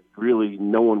him, that really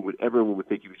everyone would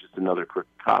think he was just another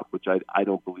crooked cop, which I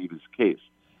don't believe is the case.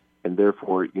 And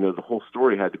therefore, the whole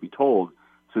story had to be told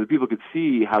so that people could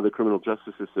see how the criminal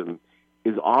justice system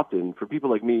is often, for people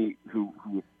like me who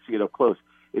see it up close,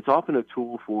 it's often a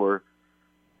tool for,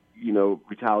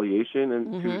 retaliation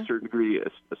and to a certain degree,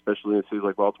 especially in cities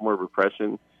like Baltimore,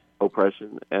 oppression.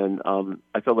 And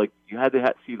I felt like you had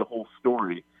to see the whole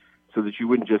story so that you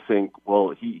wouldn't just think,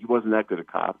 well, he wasn't that good a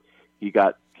cop. He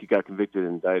got convicted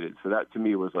and indicted. So that to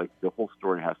me was like the whole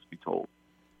story has to be told.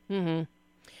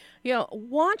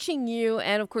 Watching you,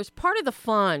 and of course, part of the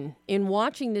fun in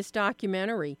watching this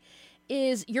documentary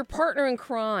is your partner in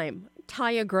crime,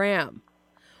 Taya Graham.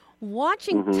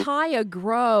 Watching Taya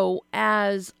grow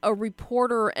as a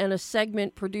reporter and a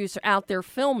segment producer out there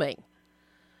filming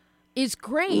is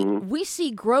great. We see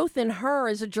growth in her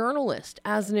as a journalist,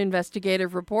 as an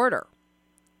investigative reporter.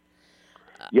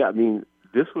 Yeah, I mean,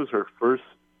 this was her first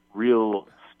real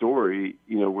story,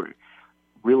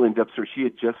 real in-depth story. She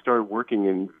had just started working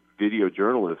in video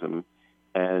journalism,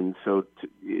 and so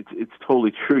it's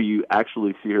totally true. You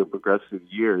actually see her progress through the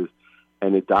years,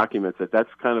 and it documents that. That's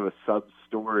kind of a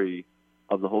sub-story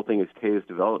of the whole thing, is Taya's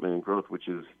development and growth, which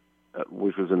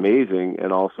was amazing,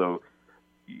 and also,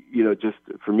 just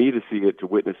for me to see it, to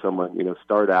witness someone,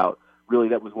 start out. Really,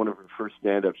 that was one of her first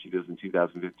stand-ups she does in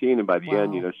 2015, and by the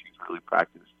end, she's really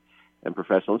practiced and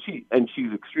professional. And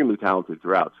she's extremely talented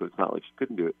throughout, so it's not like she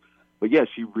couldn't do it. But yeah,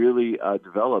 she really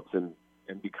develops and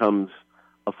becomes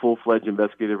a full-fledged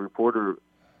investigative reporter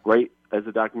right as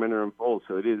the documentary unfolds.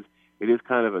 So it is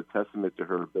kind of a testament to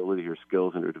her ability, her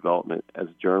skills, and her development as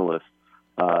a journalist,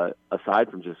 aside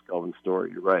from just Kelvin's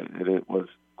story. You're right, and it was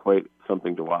quite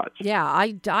something to watch. Yeah,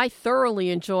 I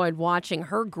thoroughly enjoyed watching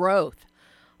her growth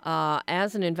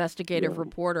as an investigative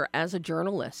reporter, as a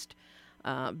journalist,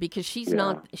 because she's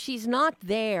not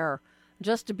there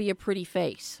just to be a pretty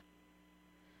face.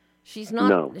 She's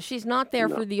not there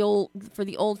for the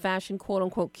old fashioned quote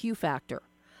unquote Q factor.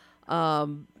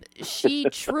 She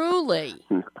truly,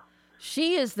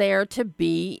 she is there to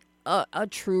be a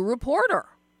true reporter.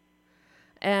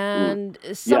 And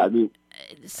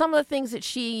some of the things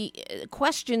that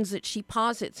questions that she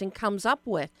posits and comes up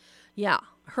with,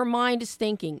 her mind is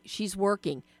thinking, she's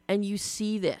working, and you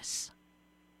see this.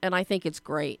 And I think it's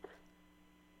great.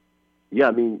 Yeah,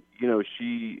 I mean,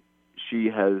 she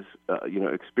has,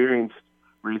 experienced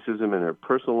racism in her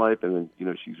personal life, and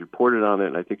then, she's reported on it,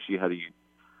 and I think she had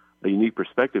a unique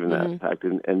perspective in that fact.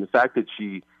 And the fact that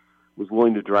she was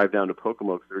willing to drive down to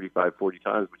Pocomoke 35, 40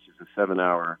 times, which is a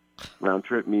 7-hour round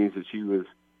trip, means that she was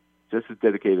just as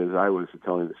dedicated as I was to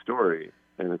telling the story.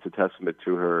 And it's a testament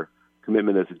to her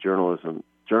commitment as a journalist, and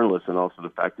also the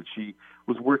fact that she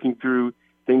was working through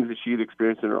things that she had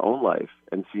experienced in her own life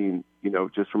and seen,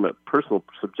 just from a personal,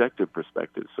 subjective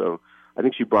perspective. So I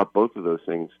think she brought both of those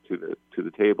things to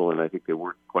the table, and I think they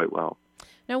worked quite well.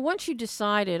 Now, once you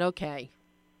decided, okay,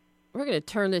 we're going to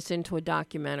turn this into a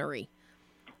documentary,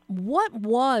 what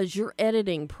was your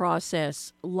editing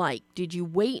process like? Did you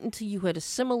wait until you had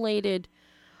assimilated,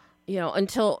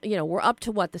 until, we're up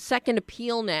to the second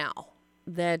appeal now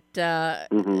that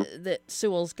that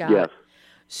Sewell's got? Yes.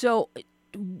 So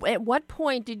at what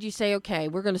point did you say, okay,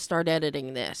 we're going to start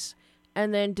editing this,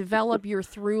 and then develop your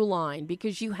through line?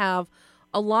 Because you have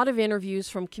a lot of interviews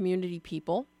from community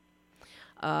people,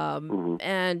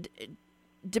 and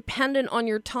dependent on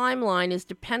your timeline is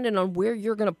dependent on where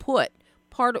you're going to put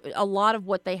a lot of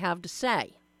what they have to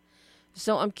say.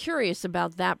 So I'm curious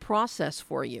about that process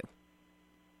for you.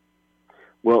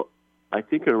 Well, I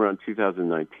think around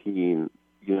 2019,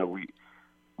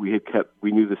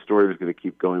 we knew the story was going to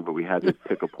keep going, but we had to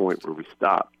pick a point where we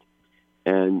stopped.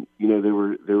 And,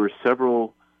 there were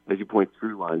several, as you point,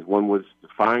 through lines. One was the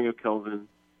firing of Kelvin,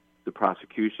 the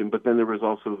prosecution, but then there was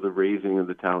also the raising of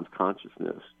the town's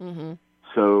consciousness. Mm-hmm.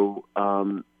 So,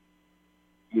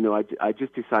 I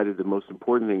just decided the most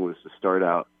important thing was to start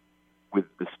out with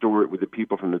the story, with the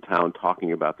people from the town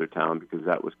talking about their town, because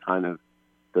that was kind of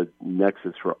the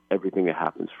nexus for everything that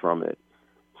happens from it.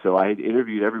 So I had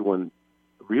interviewed everyone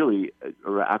really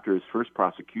after his first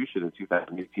prosecution in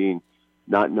 2018,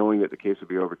 not knowing that the case would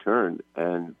be overturned.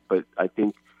 But I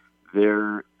think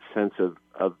their sense of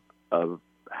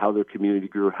how their community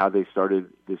grew, how they started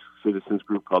this citizens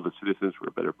group called the Citizens for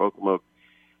a Better Pocomoke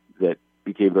that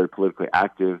became very politically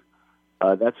active,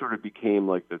 that sort of became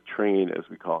like the train, as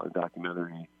we call it in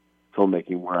documentary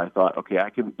filmmaking, where I thought, okay, I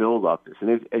can build off this. And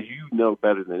as you know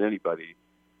better than anybody,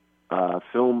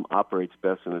 film operates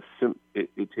best in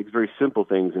it takes very simple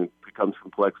things and it becomes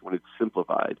complex when it's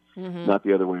simplified, not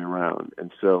the other way around.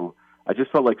 And so I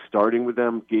just felt like starting with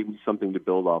them gave me something to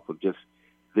build off of, just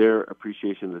their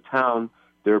appreciation of the town,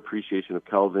 their appreciation of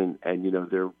Kelvin, and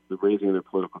the raising of their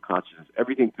political consciousness.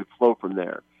 Everything could flow from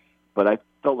there. But I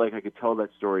felt like I could tell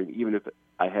that story, and even if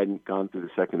I hadn't gone through the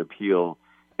second appeal,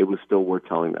 it was still worth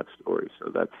telling that story.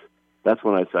 So that's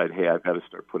when I decided, hey, I've got to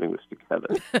start putting this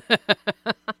together.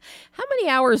 How many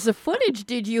hours of footage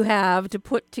did you have to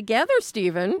put together,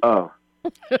 Stephen? Oh,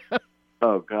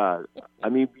 God. I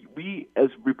mean, we, as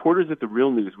reporters at the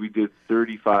Real News, we did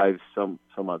 35 some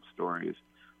odd stories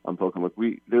on Pocomoke.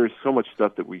 There is so much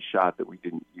stuff that we shot that we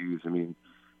didn't use. I mean,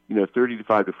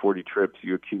 35 to 40 trips,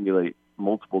 you accumulate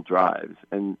multiple drives.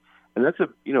 And that's a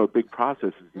big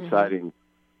process, is deciding,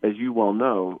 as you well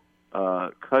know,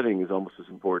 cutting is almost as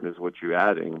important as what you're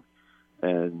adding.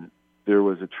 And there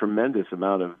was a tremendous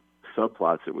amount of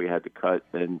subplots that we had to cut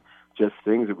and just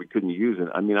things that we couldn't use. And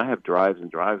I mean, I have drives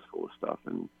and drives full of stuff.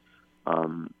 And,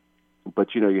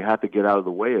 but you have to get out of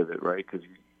the way of it, right? Because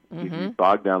you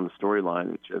bog down the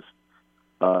storyline. It just,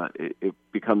 it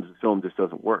becomes, the film just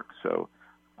doesn't work. So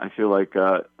I feel like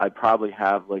I probably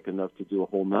have enough to do a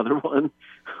whole nother one.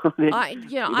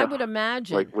 I would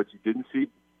imagine. Like what you didn't see.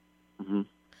 Mm-hmm.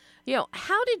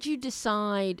 How did you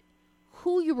decide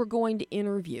who you were going to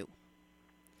interview?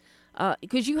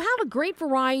 Because you have a great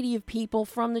variety of people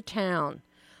from the town,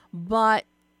 but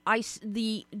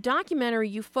the documentary,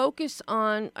 you focus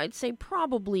on, I'd say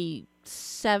probably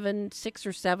 6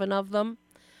 or 7 of them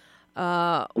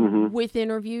with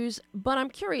interviews. But I'm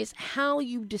curious how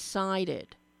you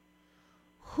decided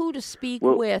who to speak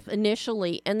with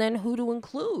initially and then who to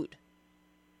include.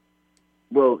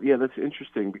 Well, yeah, that's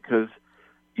interesting because,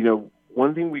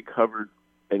 one thing we covered,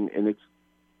 and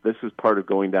this is part of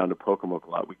going down to Pocomoke a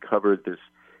lot, we covered this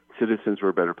Citizens for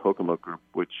a Better Pocomoke group,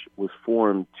 which was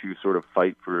formed to sort of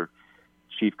fight for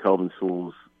Chief Kelvin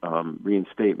Sewell's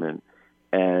reinstatement.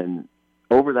 And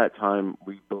over that time,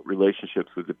 we built relationships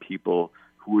with the people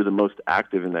who were the most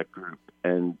active in that group,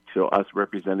 and so us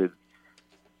represented,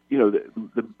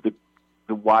 the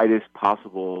widest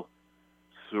possible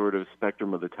sort of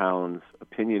spectrum of the town's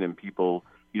opinion and people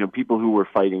who were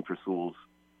fighting for Sewell's,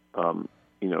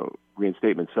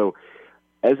 reinstatement. So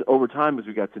over time, as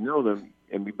we got to know them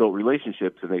and we built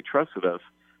relationships and they trusted us,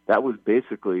 that was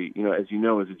basically, as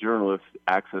a journalist,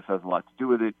 access has a lot to do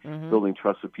with it, building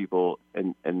trust with people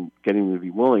and getting them to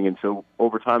be willing. And so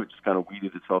over time, it just kind of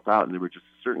weeded itself out. And there were just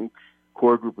a certain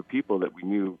core group of people that we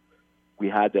knew we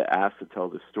had to ask to tell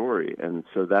the story. And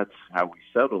so that's how we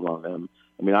settled on them.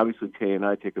 I mean, obviously, Tay and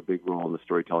I take a big role in the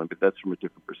storytelling, but that's from a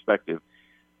different perspective.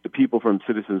 The people from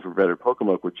Citizens for Better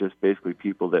Pocomoke were just basically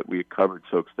people that we had covered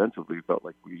so extensively, felt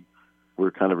like we were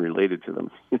kind of related to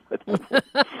them.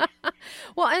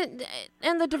 Well,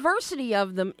 and the diversity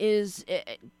of them is,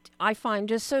 I find,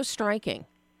 just so striking.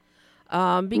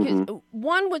 Because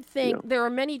one would think there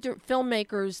are many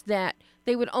filmmakers that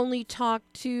they would only talk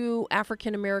to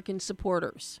African-American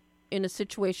supporters in a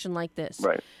situation like this.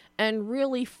 Right. And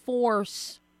really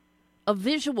force a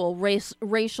visual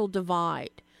racial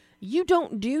divide. You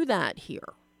don't do that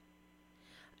here.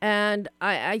 And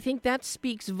I think that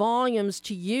speaks volumes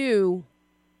to you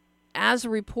as a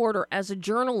reporter, as a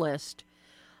journalist,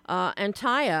 and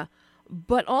Taya,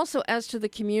 but also as to the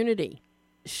community,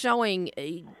 showing,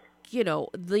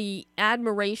 the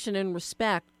admiration and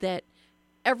respect that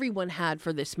everyone had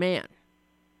for this man.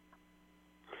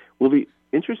 Well, the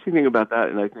interesting thing about that,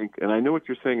 and I know what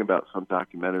you're saying about some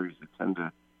documentaries that tend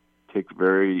to take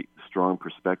very strong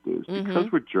perspectives,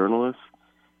 because we're journalists,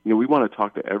 we want to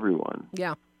talk to everyone.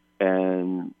 Yeah.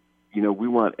 And, we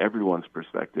want everyone's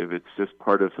perspective. It's just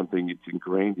part of something that's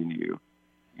ingrained in you.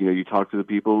 You talk to the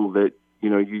people that,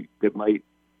 that might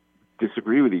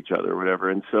disagree with each other or whatever.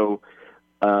 And so,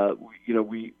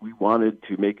 we wanted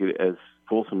to make it as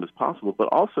fulsome as possible. But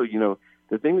also,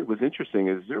 the thing that was interesting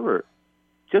is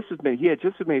he had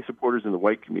just as many supporters in the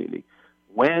white community.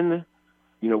 When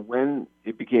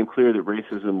it became clear that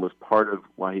racism was part of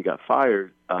why he got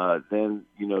fired, then,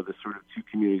 the sort of two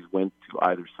communities went to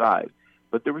either side.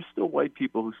 But there were still white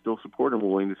people who still support him,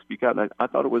 willing to speak out. And I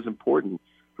thought it was important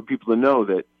for people to know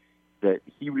that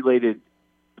he related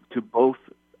to both,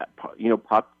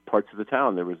 parts of the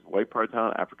town. There was the white part of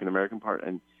town, African-American part,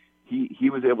 and he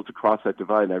was able to cross that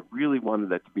divide. And I really wanted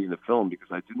that to be in the film because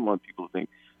I didn't want people to think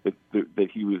that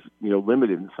he was,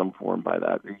 limited in some form by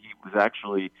that. He was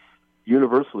actually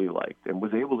universally liked and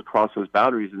was able to cross those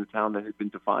boundaries in a town that had been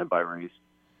defined by race.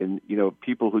 And,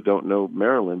 people who don't know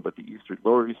Maryland, but the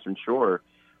lower Eastern Shore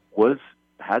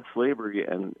had slavery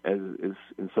and is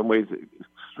in some ways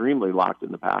extremely locked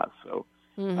in the past. So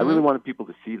I really wanted people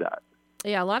to see that.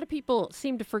 Yeah, a lot of people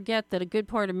seem to forget that a good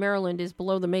part of Maryland is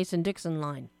below the Mason-Dixon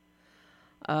line.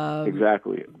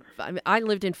 Exactly. I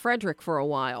lived in Frederick for a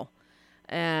while.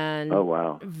 And oh,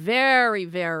 wow. Very,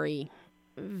 very,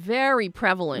 very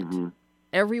prevalent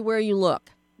everywhere you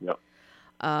look. Yep.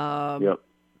 Yep.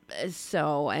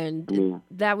 So, and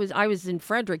I was in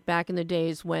Frederick back in the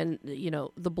days when,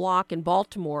 the block in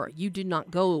Baltimore, you did not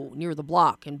go near the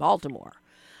block in Baltimore.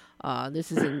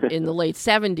 This is in the late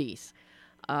 70s.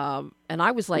 And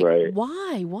I was like, right.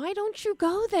 Why? Why don't you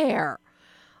go there?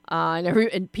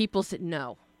 And people said,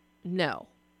 no. I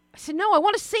said, no, I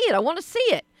want to see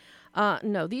it.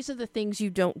 No, these are the things you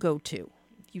don't go to.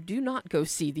 You do not go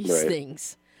see these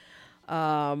things.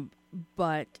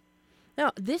 But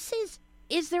now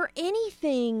is there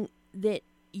anything that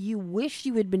you wish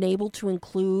you had been able to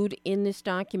include in this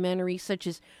documentary, such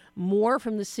as more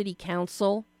from the city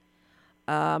council,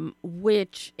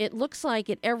 which it looks like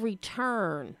at every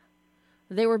turn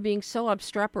they were being so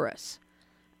obstreperous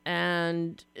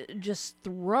and just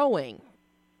throwing,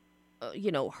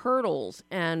 hurdles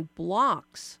and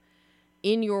blocks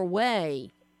in your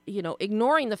way,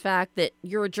 ignoring the fact that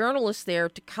you're a journalist there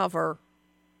to cover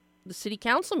the city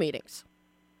council meetings.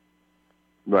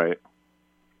 Right.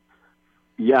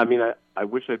 Yeah, I mean, I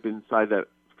wish I'd been inside that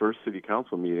first city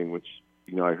council meeting, which,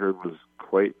 I heard was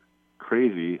quite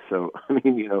crazy. So, I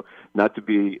mean, not to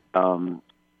be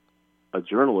a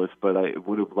journalist, but I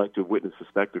would have liked to have witnessed the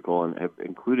spectacle and have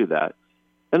included that.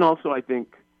 And also, I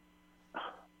think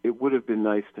it would have been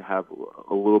nice to have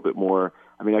a little bit more.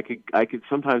 I mean, I could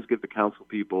sometimes get the council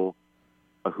people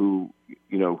who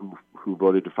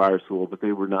voted to fire Sewell, but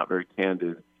they were not very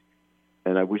candid.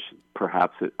 And I wish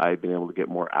perhaps that I had been able to get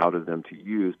more out of them to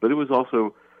use. But it was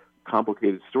also a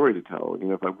complicated story to tell.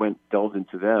 If I delved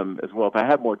into them as well, if I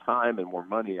had more time and more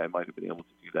money, I might have been able to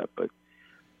do that. But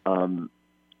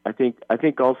I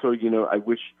think also, I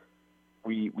wish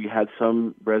we had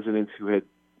some residents who had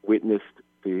witnessed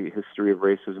the history of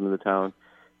racism in the town. It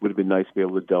would have been nice to be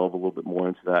able to delve a little bit more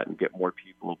into that and get more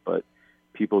people, but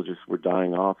people just were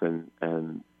dying off. And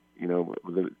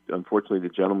unfortunately, the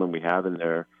gentleman we have in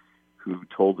there who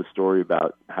told the story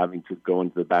about having to go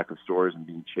into the back of stores and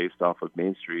being chased off of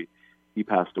Main Street, he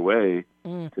passed away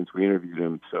since we interviewed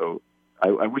him. So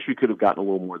I wish we could have gotten a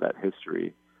little more of that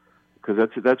history, because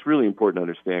that's really important to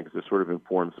understand, because it sort of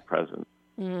informs the present.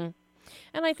 Mm.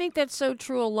 And I think that's so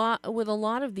true with a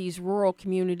lot of these rural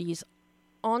communities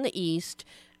on the east,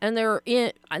 and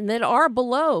that are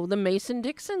below the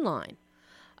Mason-Dixon line.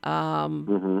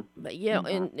 But,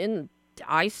 and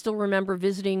I still remember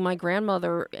visiting my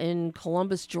grandmother in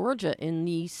Columbus, Georgia, in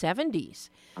the 70s,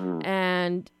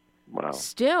 and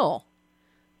still,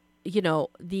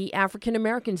 the African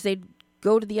Americans, they'd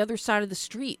go to the other side of the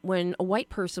street when a white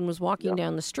person was walking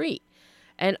down the street,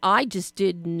 and I just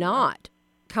did not.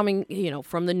 Coming,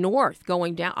 from the north,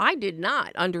 going down, I did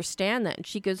not understand that. And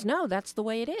she goes, "No, that's the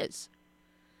way it is."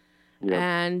 Yep.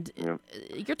 And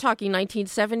you're talking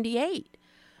 1978.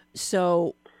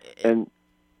 So, no,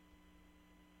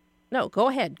 go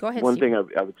ahead. Go ahead. One Steve. thing I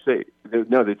would say,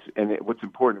 what's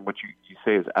important, what you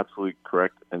say is absolutely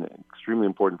correct and extremely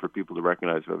important for people to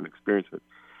recognize who haven't experienced it.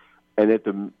 And at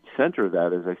the center of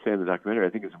that, as I say in the documentary, I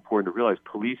think it's important to realize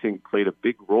policing played a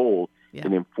big role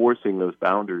in enforcing those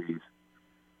boundaries.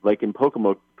 Like in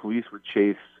Pocomoke, police would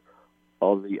chase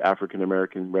all the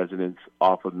African-American residents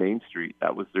off of Main Street.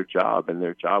 That was their job, and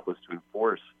their job was to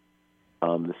enforce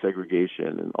the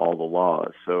segregation and all the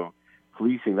laws. So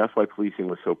that's why policing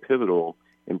was so pivotal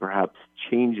in perhaps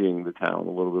changing the town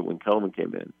a little bit when Kelvin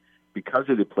came in, because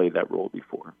it had played that role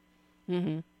before.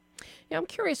 Mm-hmm. Yeah, I'm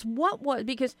curious,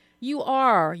 because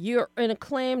you're an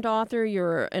acclaimed author,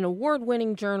 you're an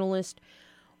award-winning journalist.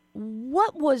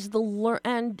 What was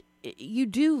and you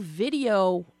do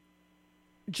video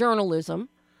journalism.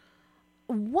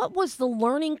 What was the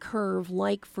learning curve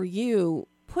like for you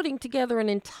putting together an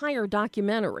entire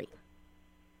documentary?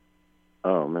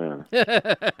 Oh, man.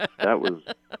 It's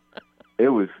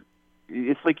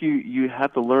like you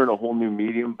have to learn a whole new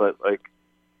medium, but like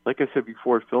I said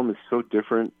before, film is so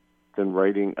different than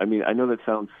writing. I mean, I know that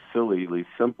sounds sillily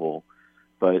simple,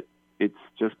 but it's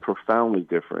just profoundly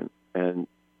different. And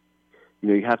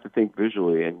you have to think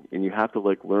visually, and you have to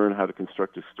learn how to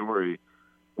construct a story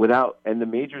and the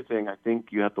major thing I think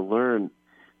you have to learn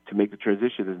to make the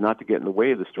transition is not to get in the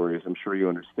way of the story, as I'm sure you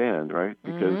understand, right?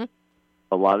 Because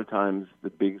a lot of times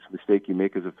the biggest mistake you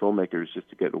make as a filmmaker is just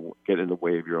to get in the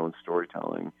way of your own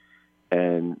storytelling.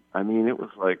 And I mean, it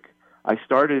was like, I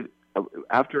started,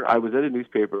 after I was at a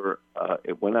newspaper,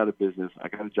 it went out of business. I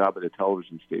got a job at a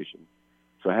television station.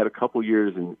 So I had a couple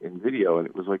years in video, and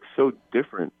it was so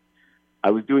different. I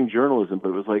was doing journalism, but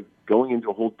it was like going into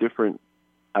a whole different,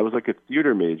 I was like a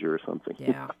theater major or something.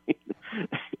 Yeah.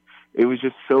 It was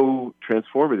just so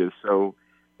transformative. So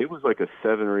it was like a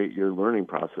 7 or 8 year learning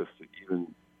process to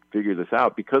even figure this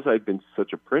out, because I'd been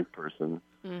such a print person,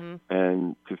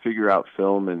 and to figure out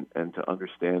film and to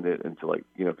understand it, and to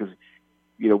because,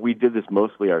 we did this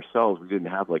mostly ourselves. We didn't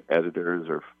have editors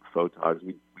or photogs.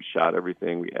 We shot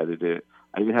everything. We edited it.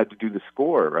 I even had to do the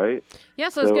score, right?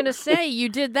 Yes, I was going to say, you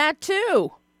did that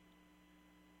too.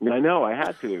 I know, I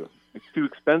had to. It's too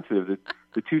expensive.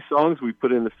 The 2 songs we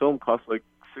put in the film cost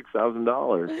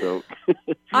 $6,000. So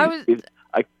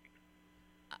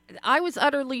I was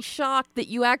utterly shocked that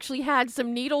you actually had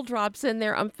some needle drops in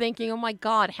there. I'm thinking, oh my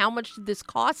God, how much did this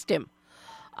cost him?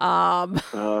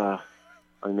 I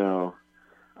know.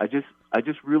 I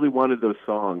just really wanted those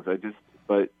songs.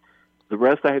 But the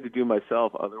rest I had to do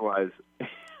myself. Otherwise,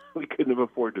 we couldn't have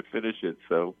afforded to finish it.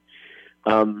 So,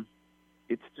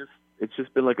 it's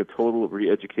just been like a total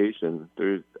re-education.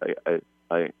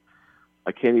 I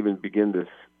can't even begin to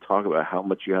talk about how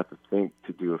much you have to think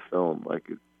to do a film.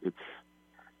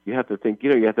 You have to think.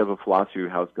 You have to have a philosophy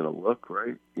of how it's going to look,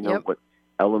 right? What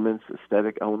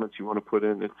aesthetic elements you want to put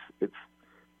in. It's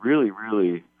really,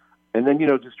 really, and then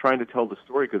just trying to tell the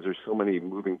story, because there's so many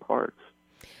moving parts.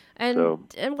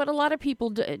 And what a lot of people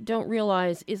don't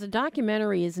realize is a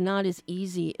documentary is not as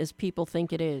easy as people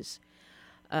think it is,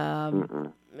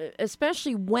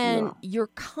 especially when you're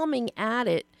coming at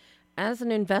it as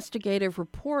an investigative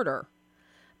reporter,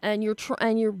 and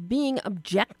you're being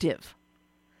objective.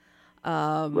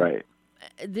 Right.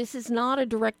 This is not a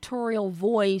directorial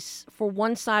voice for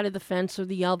one side of the fence or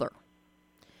the other,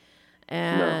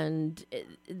 and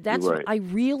that's what I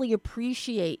really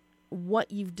appreciate.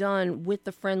 What you've done with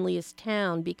The Friendliest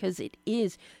Town, because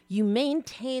you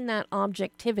maintain that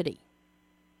objectivity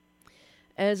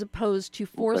as opposed to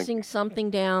forcing something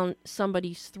down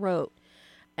somebody's throat.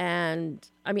 And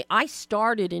I mean, I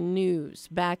started in news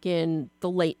back in the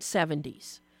late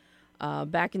 70s,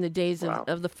 back in the days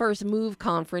of the first MOVE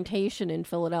confrontation in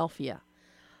Philadelphia,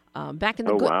 back in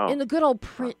the in the good old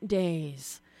print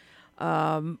days.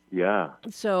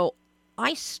 So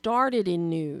I started in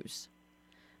news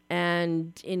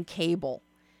and in cable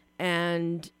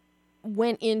and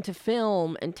went into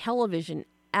film and television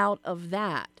out of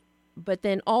that, but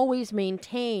then always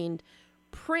maintained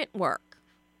print work.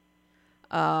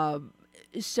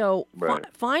 So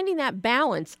finding that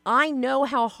balance, I know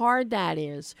how hard that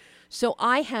is. So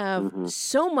I have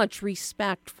so much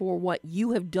respect for what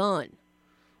you have done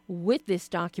with this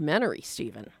documentary,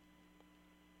 Stephen.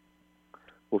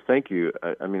 Well, thank you.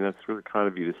 I mean, that's really kind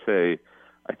of you to say.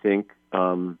 I think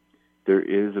there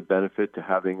is a benefit to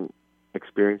having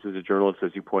experience as a journalist,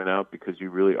 as you point out, because you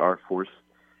really are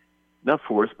not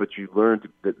forced, but you learn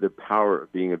the power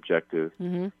of being objective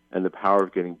and the power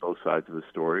of getting both sides of the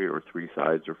story, or three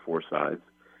sides or four sides,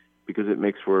 because it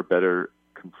makes for a better,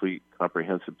 complete,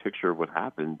 comprehensive picture of what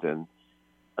happened. And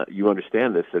you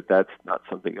understand that's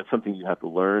something you have to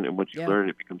learn. And once you learn,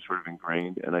 it becomes sort of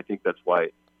ingrained. And I think that's why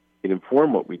it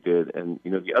informed what we did. And,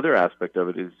 the other aspect of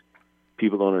it is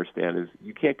people don't understand is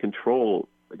you can't control,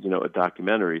 a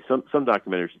documentary. Some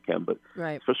documentaries you can, but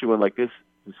especially one like this,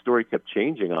 the story kept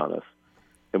changing on us.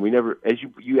 And we never, as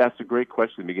you asked a great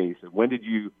question at the beginning, you said, when did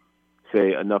you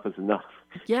say enough is enough?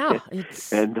 Yeah.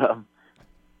 And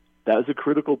that was a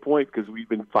critical point, because we've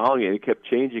been following it. It kept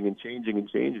changing and changing and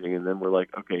changing. And then we're like,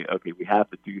 okay, we have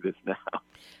to do this now.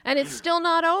 And it's still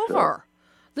not over.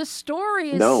 The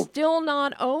story is still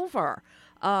not over.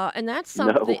 And that's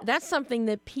something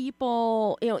that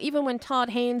people, even when Todd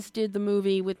Haynes did the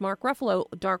movie with Mark Ruffalo,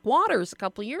 Dark Waters, a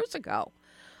couple of years ago,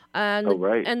 and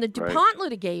the DuPont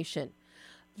litigation.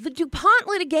 The DuPont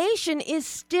litigation is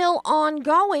still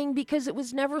ongoing because it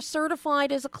was never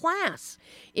certified as a class.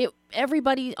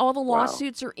 All the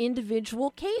lawsuits are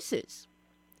individual cases.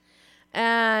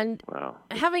 And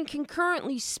having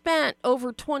concurrently spent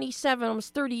over 27,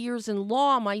 almost 30 years in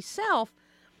law myself,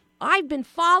 I've been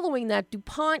following that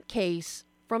DuPont case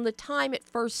from the time it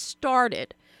first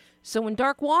started. So when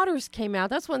Dark Waters came out,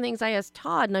 that's one of the things I asked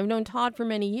Todd, and I've known Todd for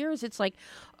many years. It's like,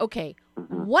 okay,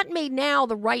 what made now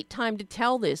the right time to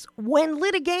tell this when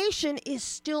litigation is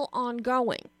still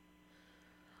ongoing?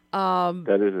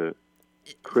 That is a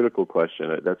critical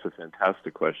question. That's a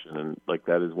fantastic question, and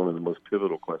that is one of the most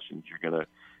pivotal questions you're going to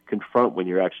confront when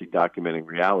you're actually documenting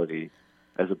reality,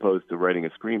 as opposed to writing a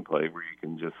screenplay where you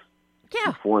can just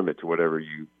conform it to whatever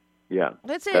you. Yeah,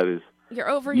 that's it. That is you're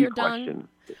over. You're done. Question.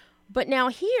 But now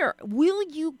here, will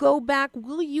you go back?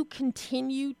 Will you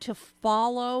continue to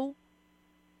follow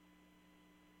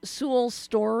Sewell's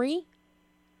story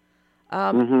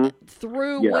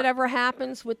through whatever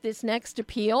happens with this next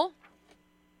appeal?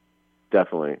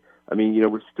 Definitely. I mean,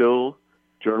 we're still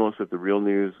journalists at The Real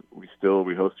News. We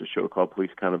host a show called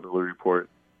Police Accountability Report.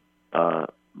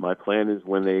 My plan is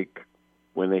when they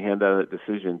hand out a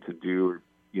decision to do,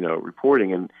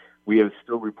 reporting, and we have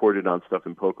still reported on stuff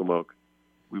in Pocomoke.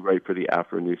 We write for the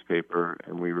Afro newspaper,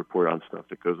 and we report on stuff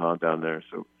that goes on down there.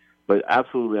 So, but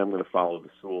absolutely, I'm going to follow the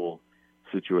Sewell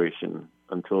situation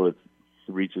until it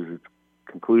reaches its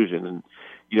conclusion. And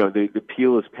the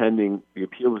appeal is pending. The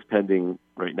appeal is pending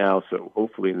right now. So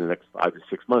hopefully in the next 5 to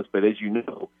 6 months. But as you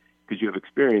know, because you have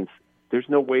experience, there's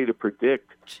no way to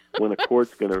predict when a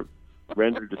court's going to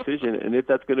render a decision and if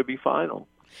that's going to be final.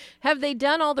 Have they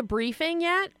done all the briefing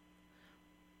yet?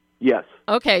 Yes.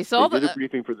 Okay, so they did a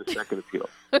briefing for the second appeal.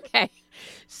 Okay,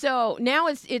 so now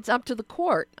it's up to the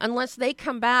court, unless they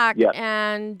come back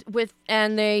and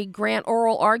they grant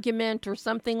oral argument or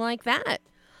something like that.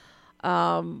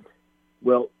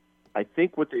 Well, I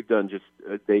think what they've done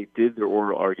they did their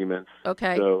oral arguments.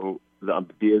 Okay. So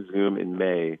via Zoom in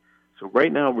May. So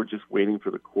right now we're just waiting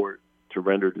for the court to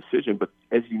render a decision. But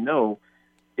as you know,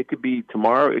 it could be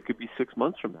tomorrow. It could be 6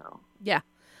 months from now. Yeah.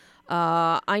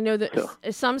 I know that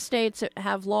some states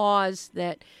have laws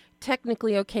that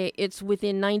technically, it's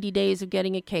within 90 days of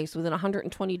getting a case, within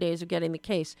 120 days of getting the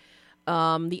case,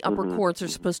 the upper courts are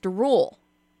supposed to rule.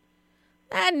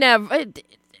 And the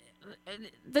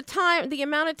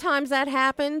amount of times that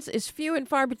happens is few and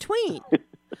far between.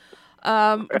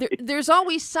 There's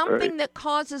always something that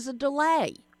causes a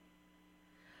delay,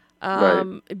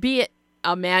 be it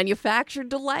a manufactured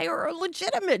delay or a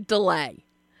legitimate delay.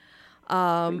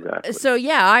 Exactly. So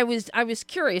I was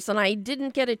curious, and I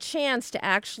didn't get a chance to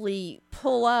actually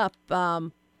pull up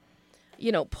the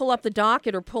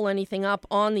docket or pull anything up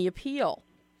on the appeal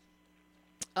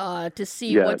to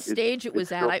see what stage it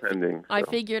was at. Pending, I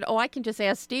figured, I can just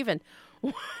ask Stephen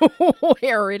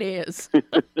where it is.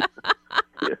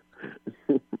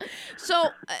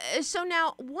 So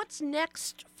now, what's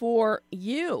next for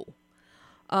you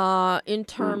in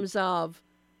terms of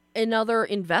another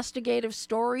investigative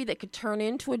story that could turn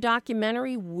into a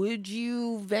documentary? Would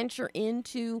you venture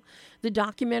into the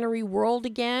documentary world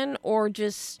again, or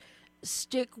just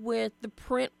stick with the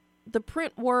print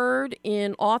word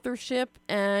in authorship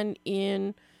and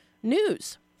in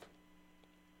news?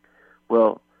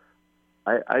 Well,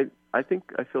 I think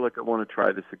I feel like I want to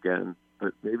try this again,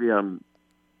 but maybe I'm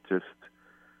just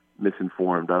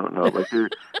misinformed. I don't know. Like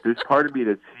there's part of me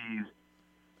that sees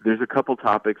there's a couple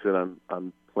topics that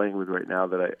I'm playing with right now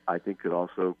that I think could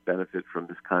also benefit from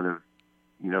this kind of,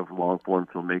 long form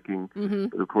filmmaking. Mm-hmm.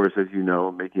 But of course, as you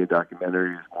know, making a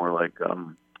documentary is more like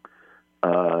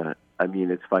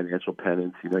it's financial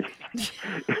penance.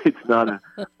 It's not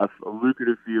a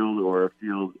lucrative field or a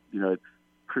field. It's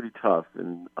pretty tough,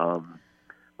 and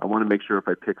I want to make sure if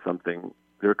I pick something,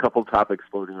 there are a couple of topics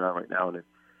floating around right now, and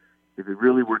if it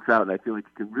really works out, and I feel like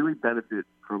it can really benefit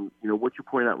from, what you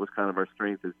point out was kind of our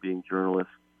strength as being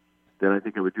journalists, then I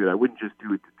think I would do it. I wouldn't just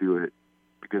do it to do it,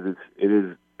 because it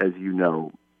is, as you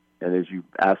know, and as you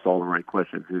asked all the right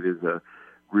questions, it is a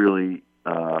really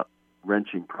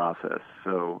wrenching process.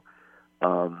 So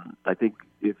I think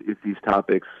if these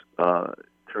topics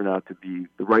turn out to be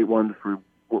the right ones for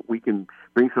what we can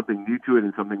bring something new to it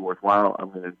and something worthwhile, I'm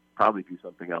going to probably do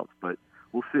something else, but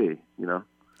we'll see,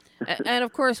 And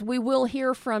of course, we will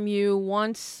hear from you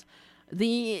once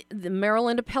the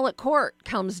Maryland Appellate Court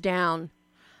comes down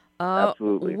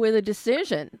Absolutely. with a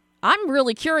decision. I'm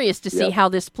really curious to see how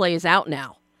this plays out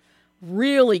now.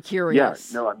 Really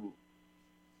curious. Yeah, no,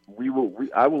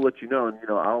 I will let you know, and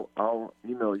I'll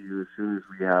email you as soon as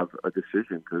we have a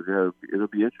decision, because it'll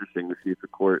be interesting to see if the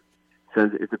court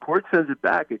sends it. If the court sends it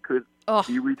back, it could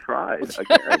be retried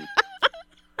again.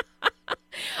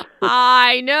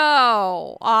 I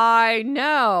know,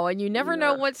 and you never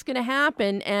know what's going to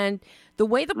happen. And the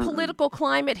way the political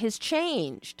climate has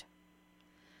changed,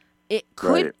 it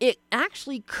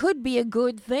actually could be a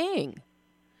good thing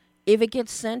if it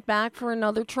gets sent back for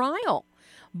another trial.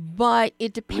 But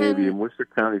it depends. Maybe in Worcester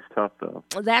County's tough, though.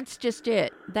 That's just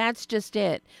it.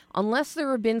 Unless there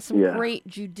have been some great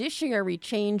judiciary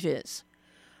changes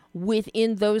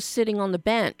within those sitting on the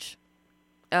bench,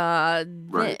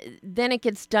 then it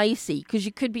gets dicey, because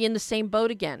you could be in the same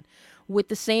boat again with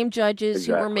the same judges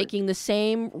who are making the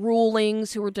same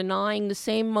rulings, who are denying the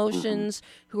same motions,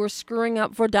 who are screwing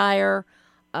up for Dyer.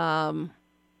 And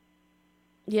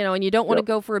you don't want to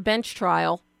go for a bench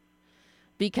trial,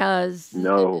 because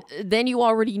then you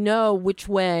already know which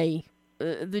way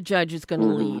the judge is going to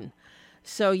lean.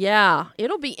 So,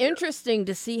 it'll be interesting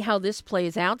to see how this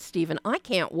plays out, Stephen. I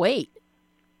can't wait.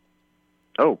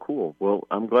 Oh, cool. Well,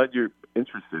 I'm glad you're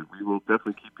interested. We will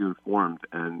definitely keep you informed,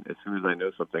 and as soon as I know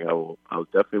something, I'll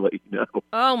definitely let you know.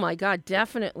 Oh, my God,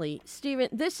 definitely. Stephen,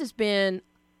 this has been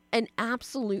an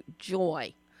absolute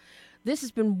joy. This has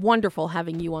been wonderful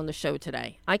having you on the show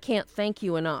today. I can't thank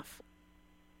you enough.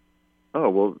 Oh,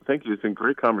 well, thank you. It's been a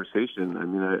great conversation. I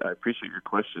mean, I appreciate your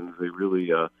questions. They really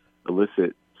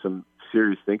elicit some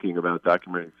serious thinking about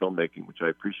documentary filmmaking, which I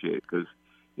appreciate, because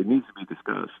it needs to be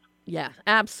discussed. Yeah,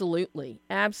 absolutely.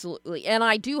 Absolutely. And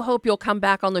I do hope you'll come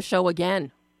back on the show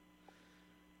again.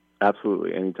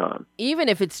 Absolutely, anytime. Even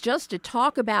if it's just to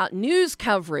talk about news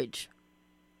coverage.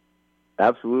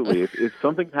 Absolutely. If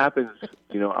something happens,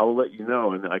 I will let you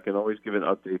know, and I can always give an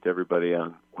update to everybody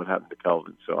on what happened to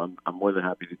Kelvin. So I'm more than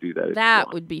happy to do that.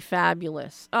 That would be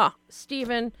fabulous. Oh,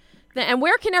 Stephen, and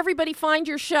where can everybody find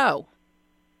your show?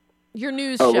 Your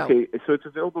news show? Okay. So it's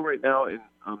available right now in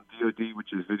VOD,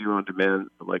 which is video on demand,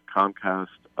 like Comcast,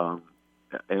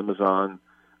 Amazon,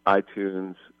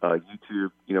 iTunes,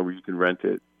 YouTube, where you can rent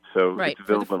it. So it's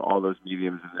available in all those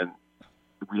mediums, and then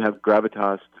we have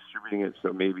Gravitas distributing it,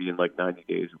 so maybe in like 90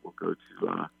 days it will go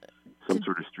to some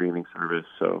sort of streaming service.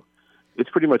 So it's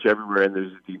pretty much everywhere, and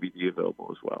there's a DVD available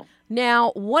as well.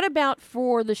 Now, what about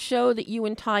for the show that you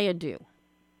and Taya do?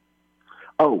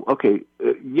 Oh, okay.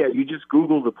 You just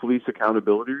Google the Police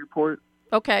Accountability Report.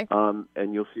 Okay.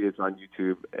 And you'll see it's on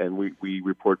YouTube, and we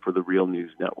report for the Real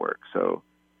News Network. So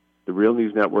the Real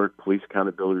News Network, Police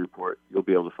Accountability Report, you'll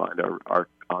be able to find our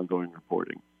ongoing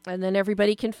reporting. And then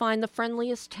everybody can find The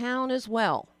Friendliest Town as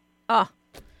well.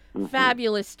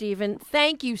 Fabulous, Stephen.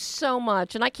 Thank you so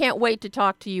much, and I can't wait to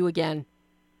talk to you again.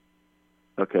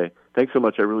 Okay. Thanks so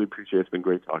much. I really appreciate it. It's been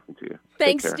great talking to you.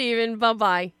 Thanks, Stephen.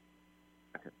 Bye-bye.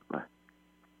 Okay, bye.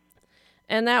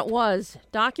 And that was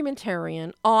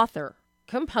documentarian, author,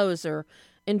 composer,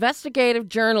 investigative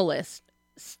journalist,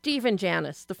 Stephen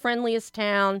Janis, The Friendliest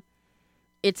Town.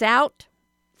 It's out.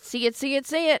 See it, see it,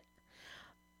 see it.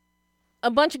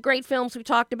 a bunch of great films we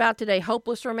talked about today.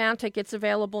 Hopeless Romantic, it's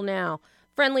available now.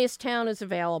 Friendliest Town is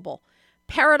available.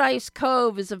 Paradise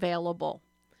Cove is available.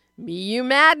 Me You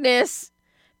Madness.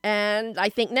 And I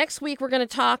think next week we're going to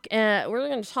talk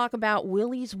about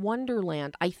Willy's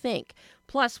Wonderland, I think.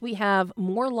 Plus we have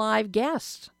more live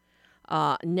guests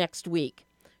next week.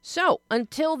 So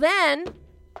until then,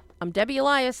 I'm Debbie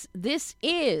Elias. This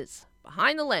is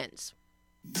Behind the Lens.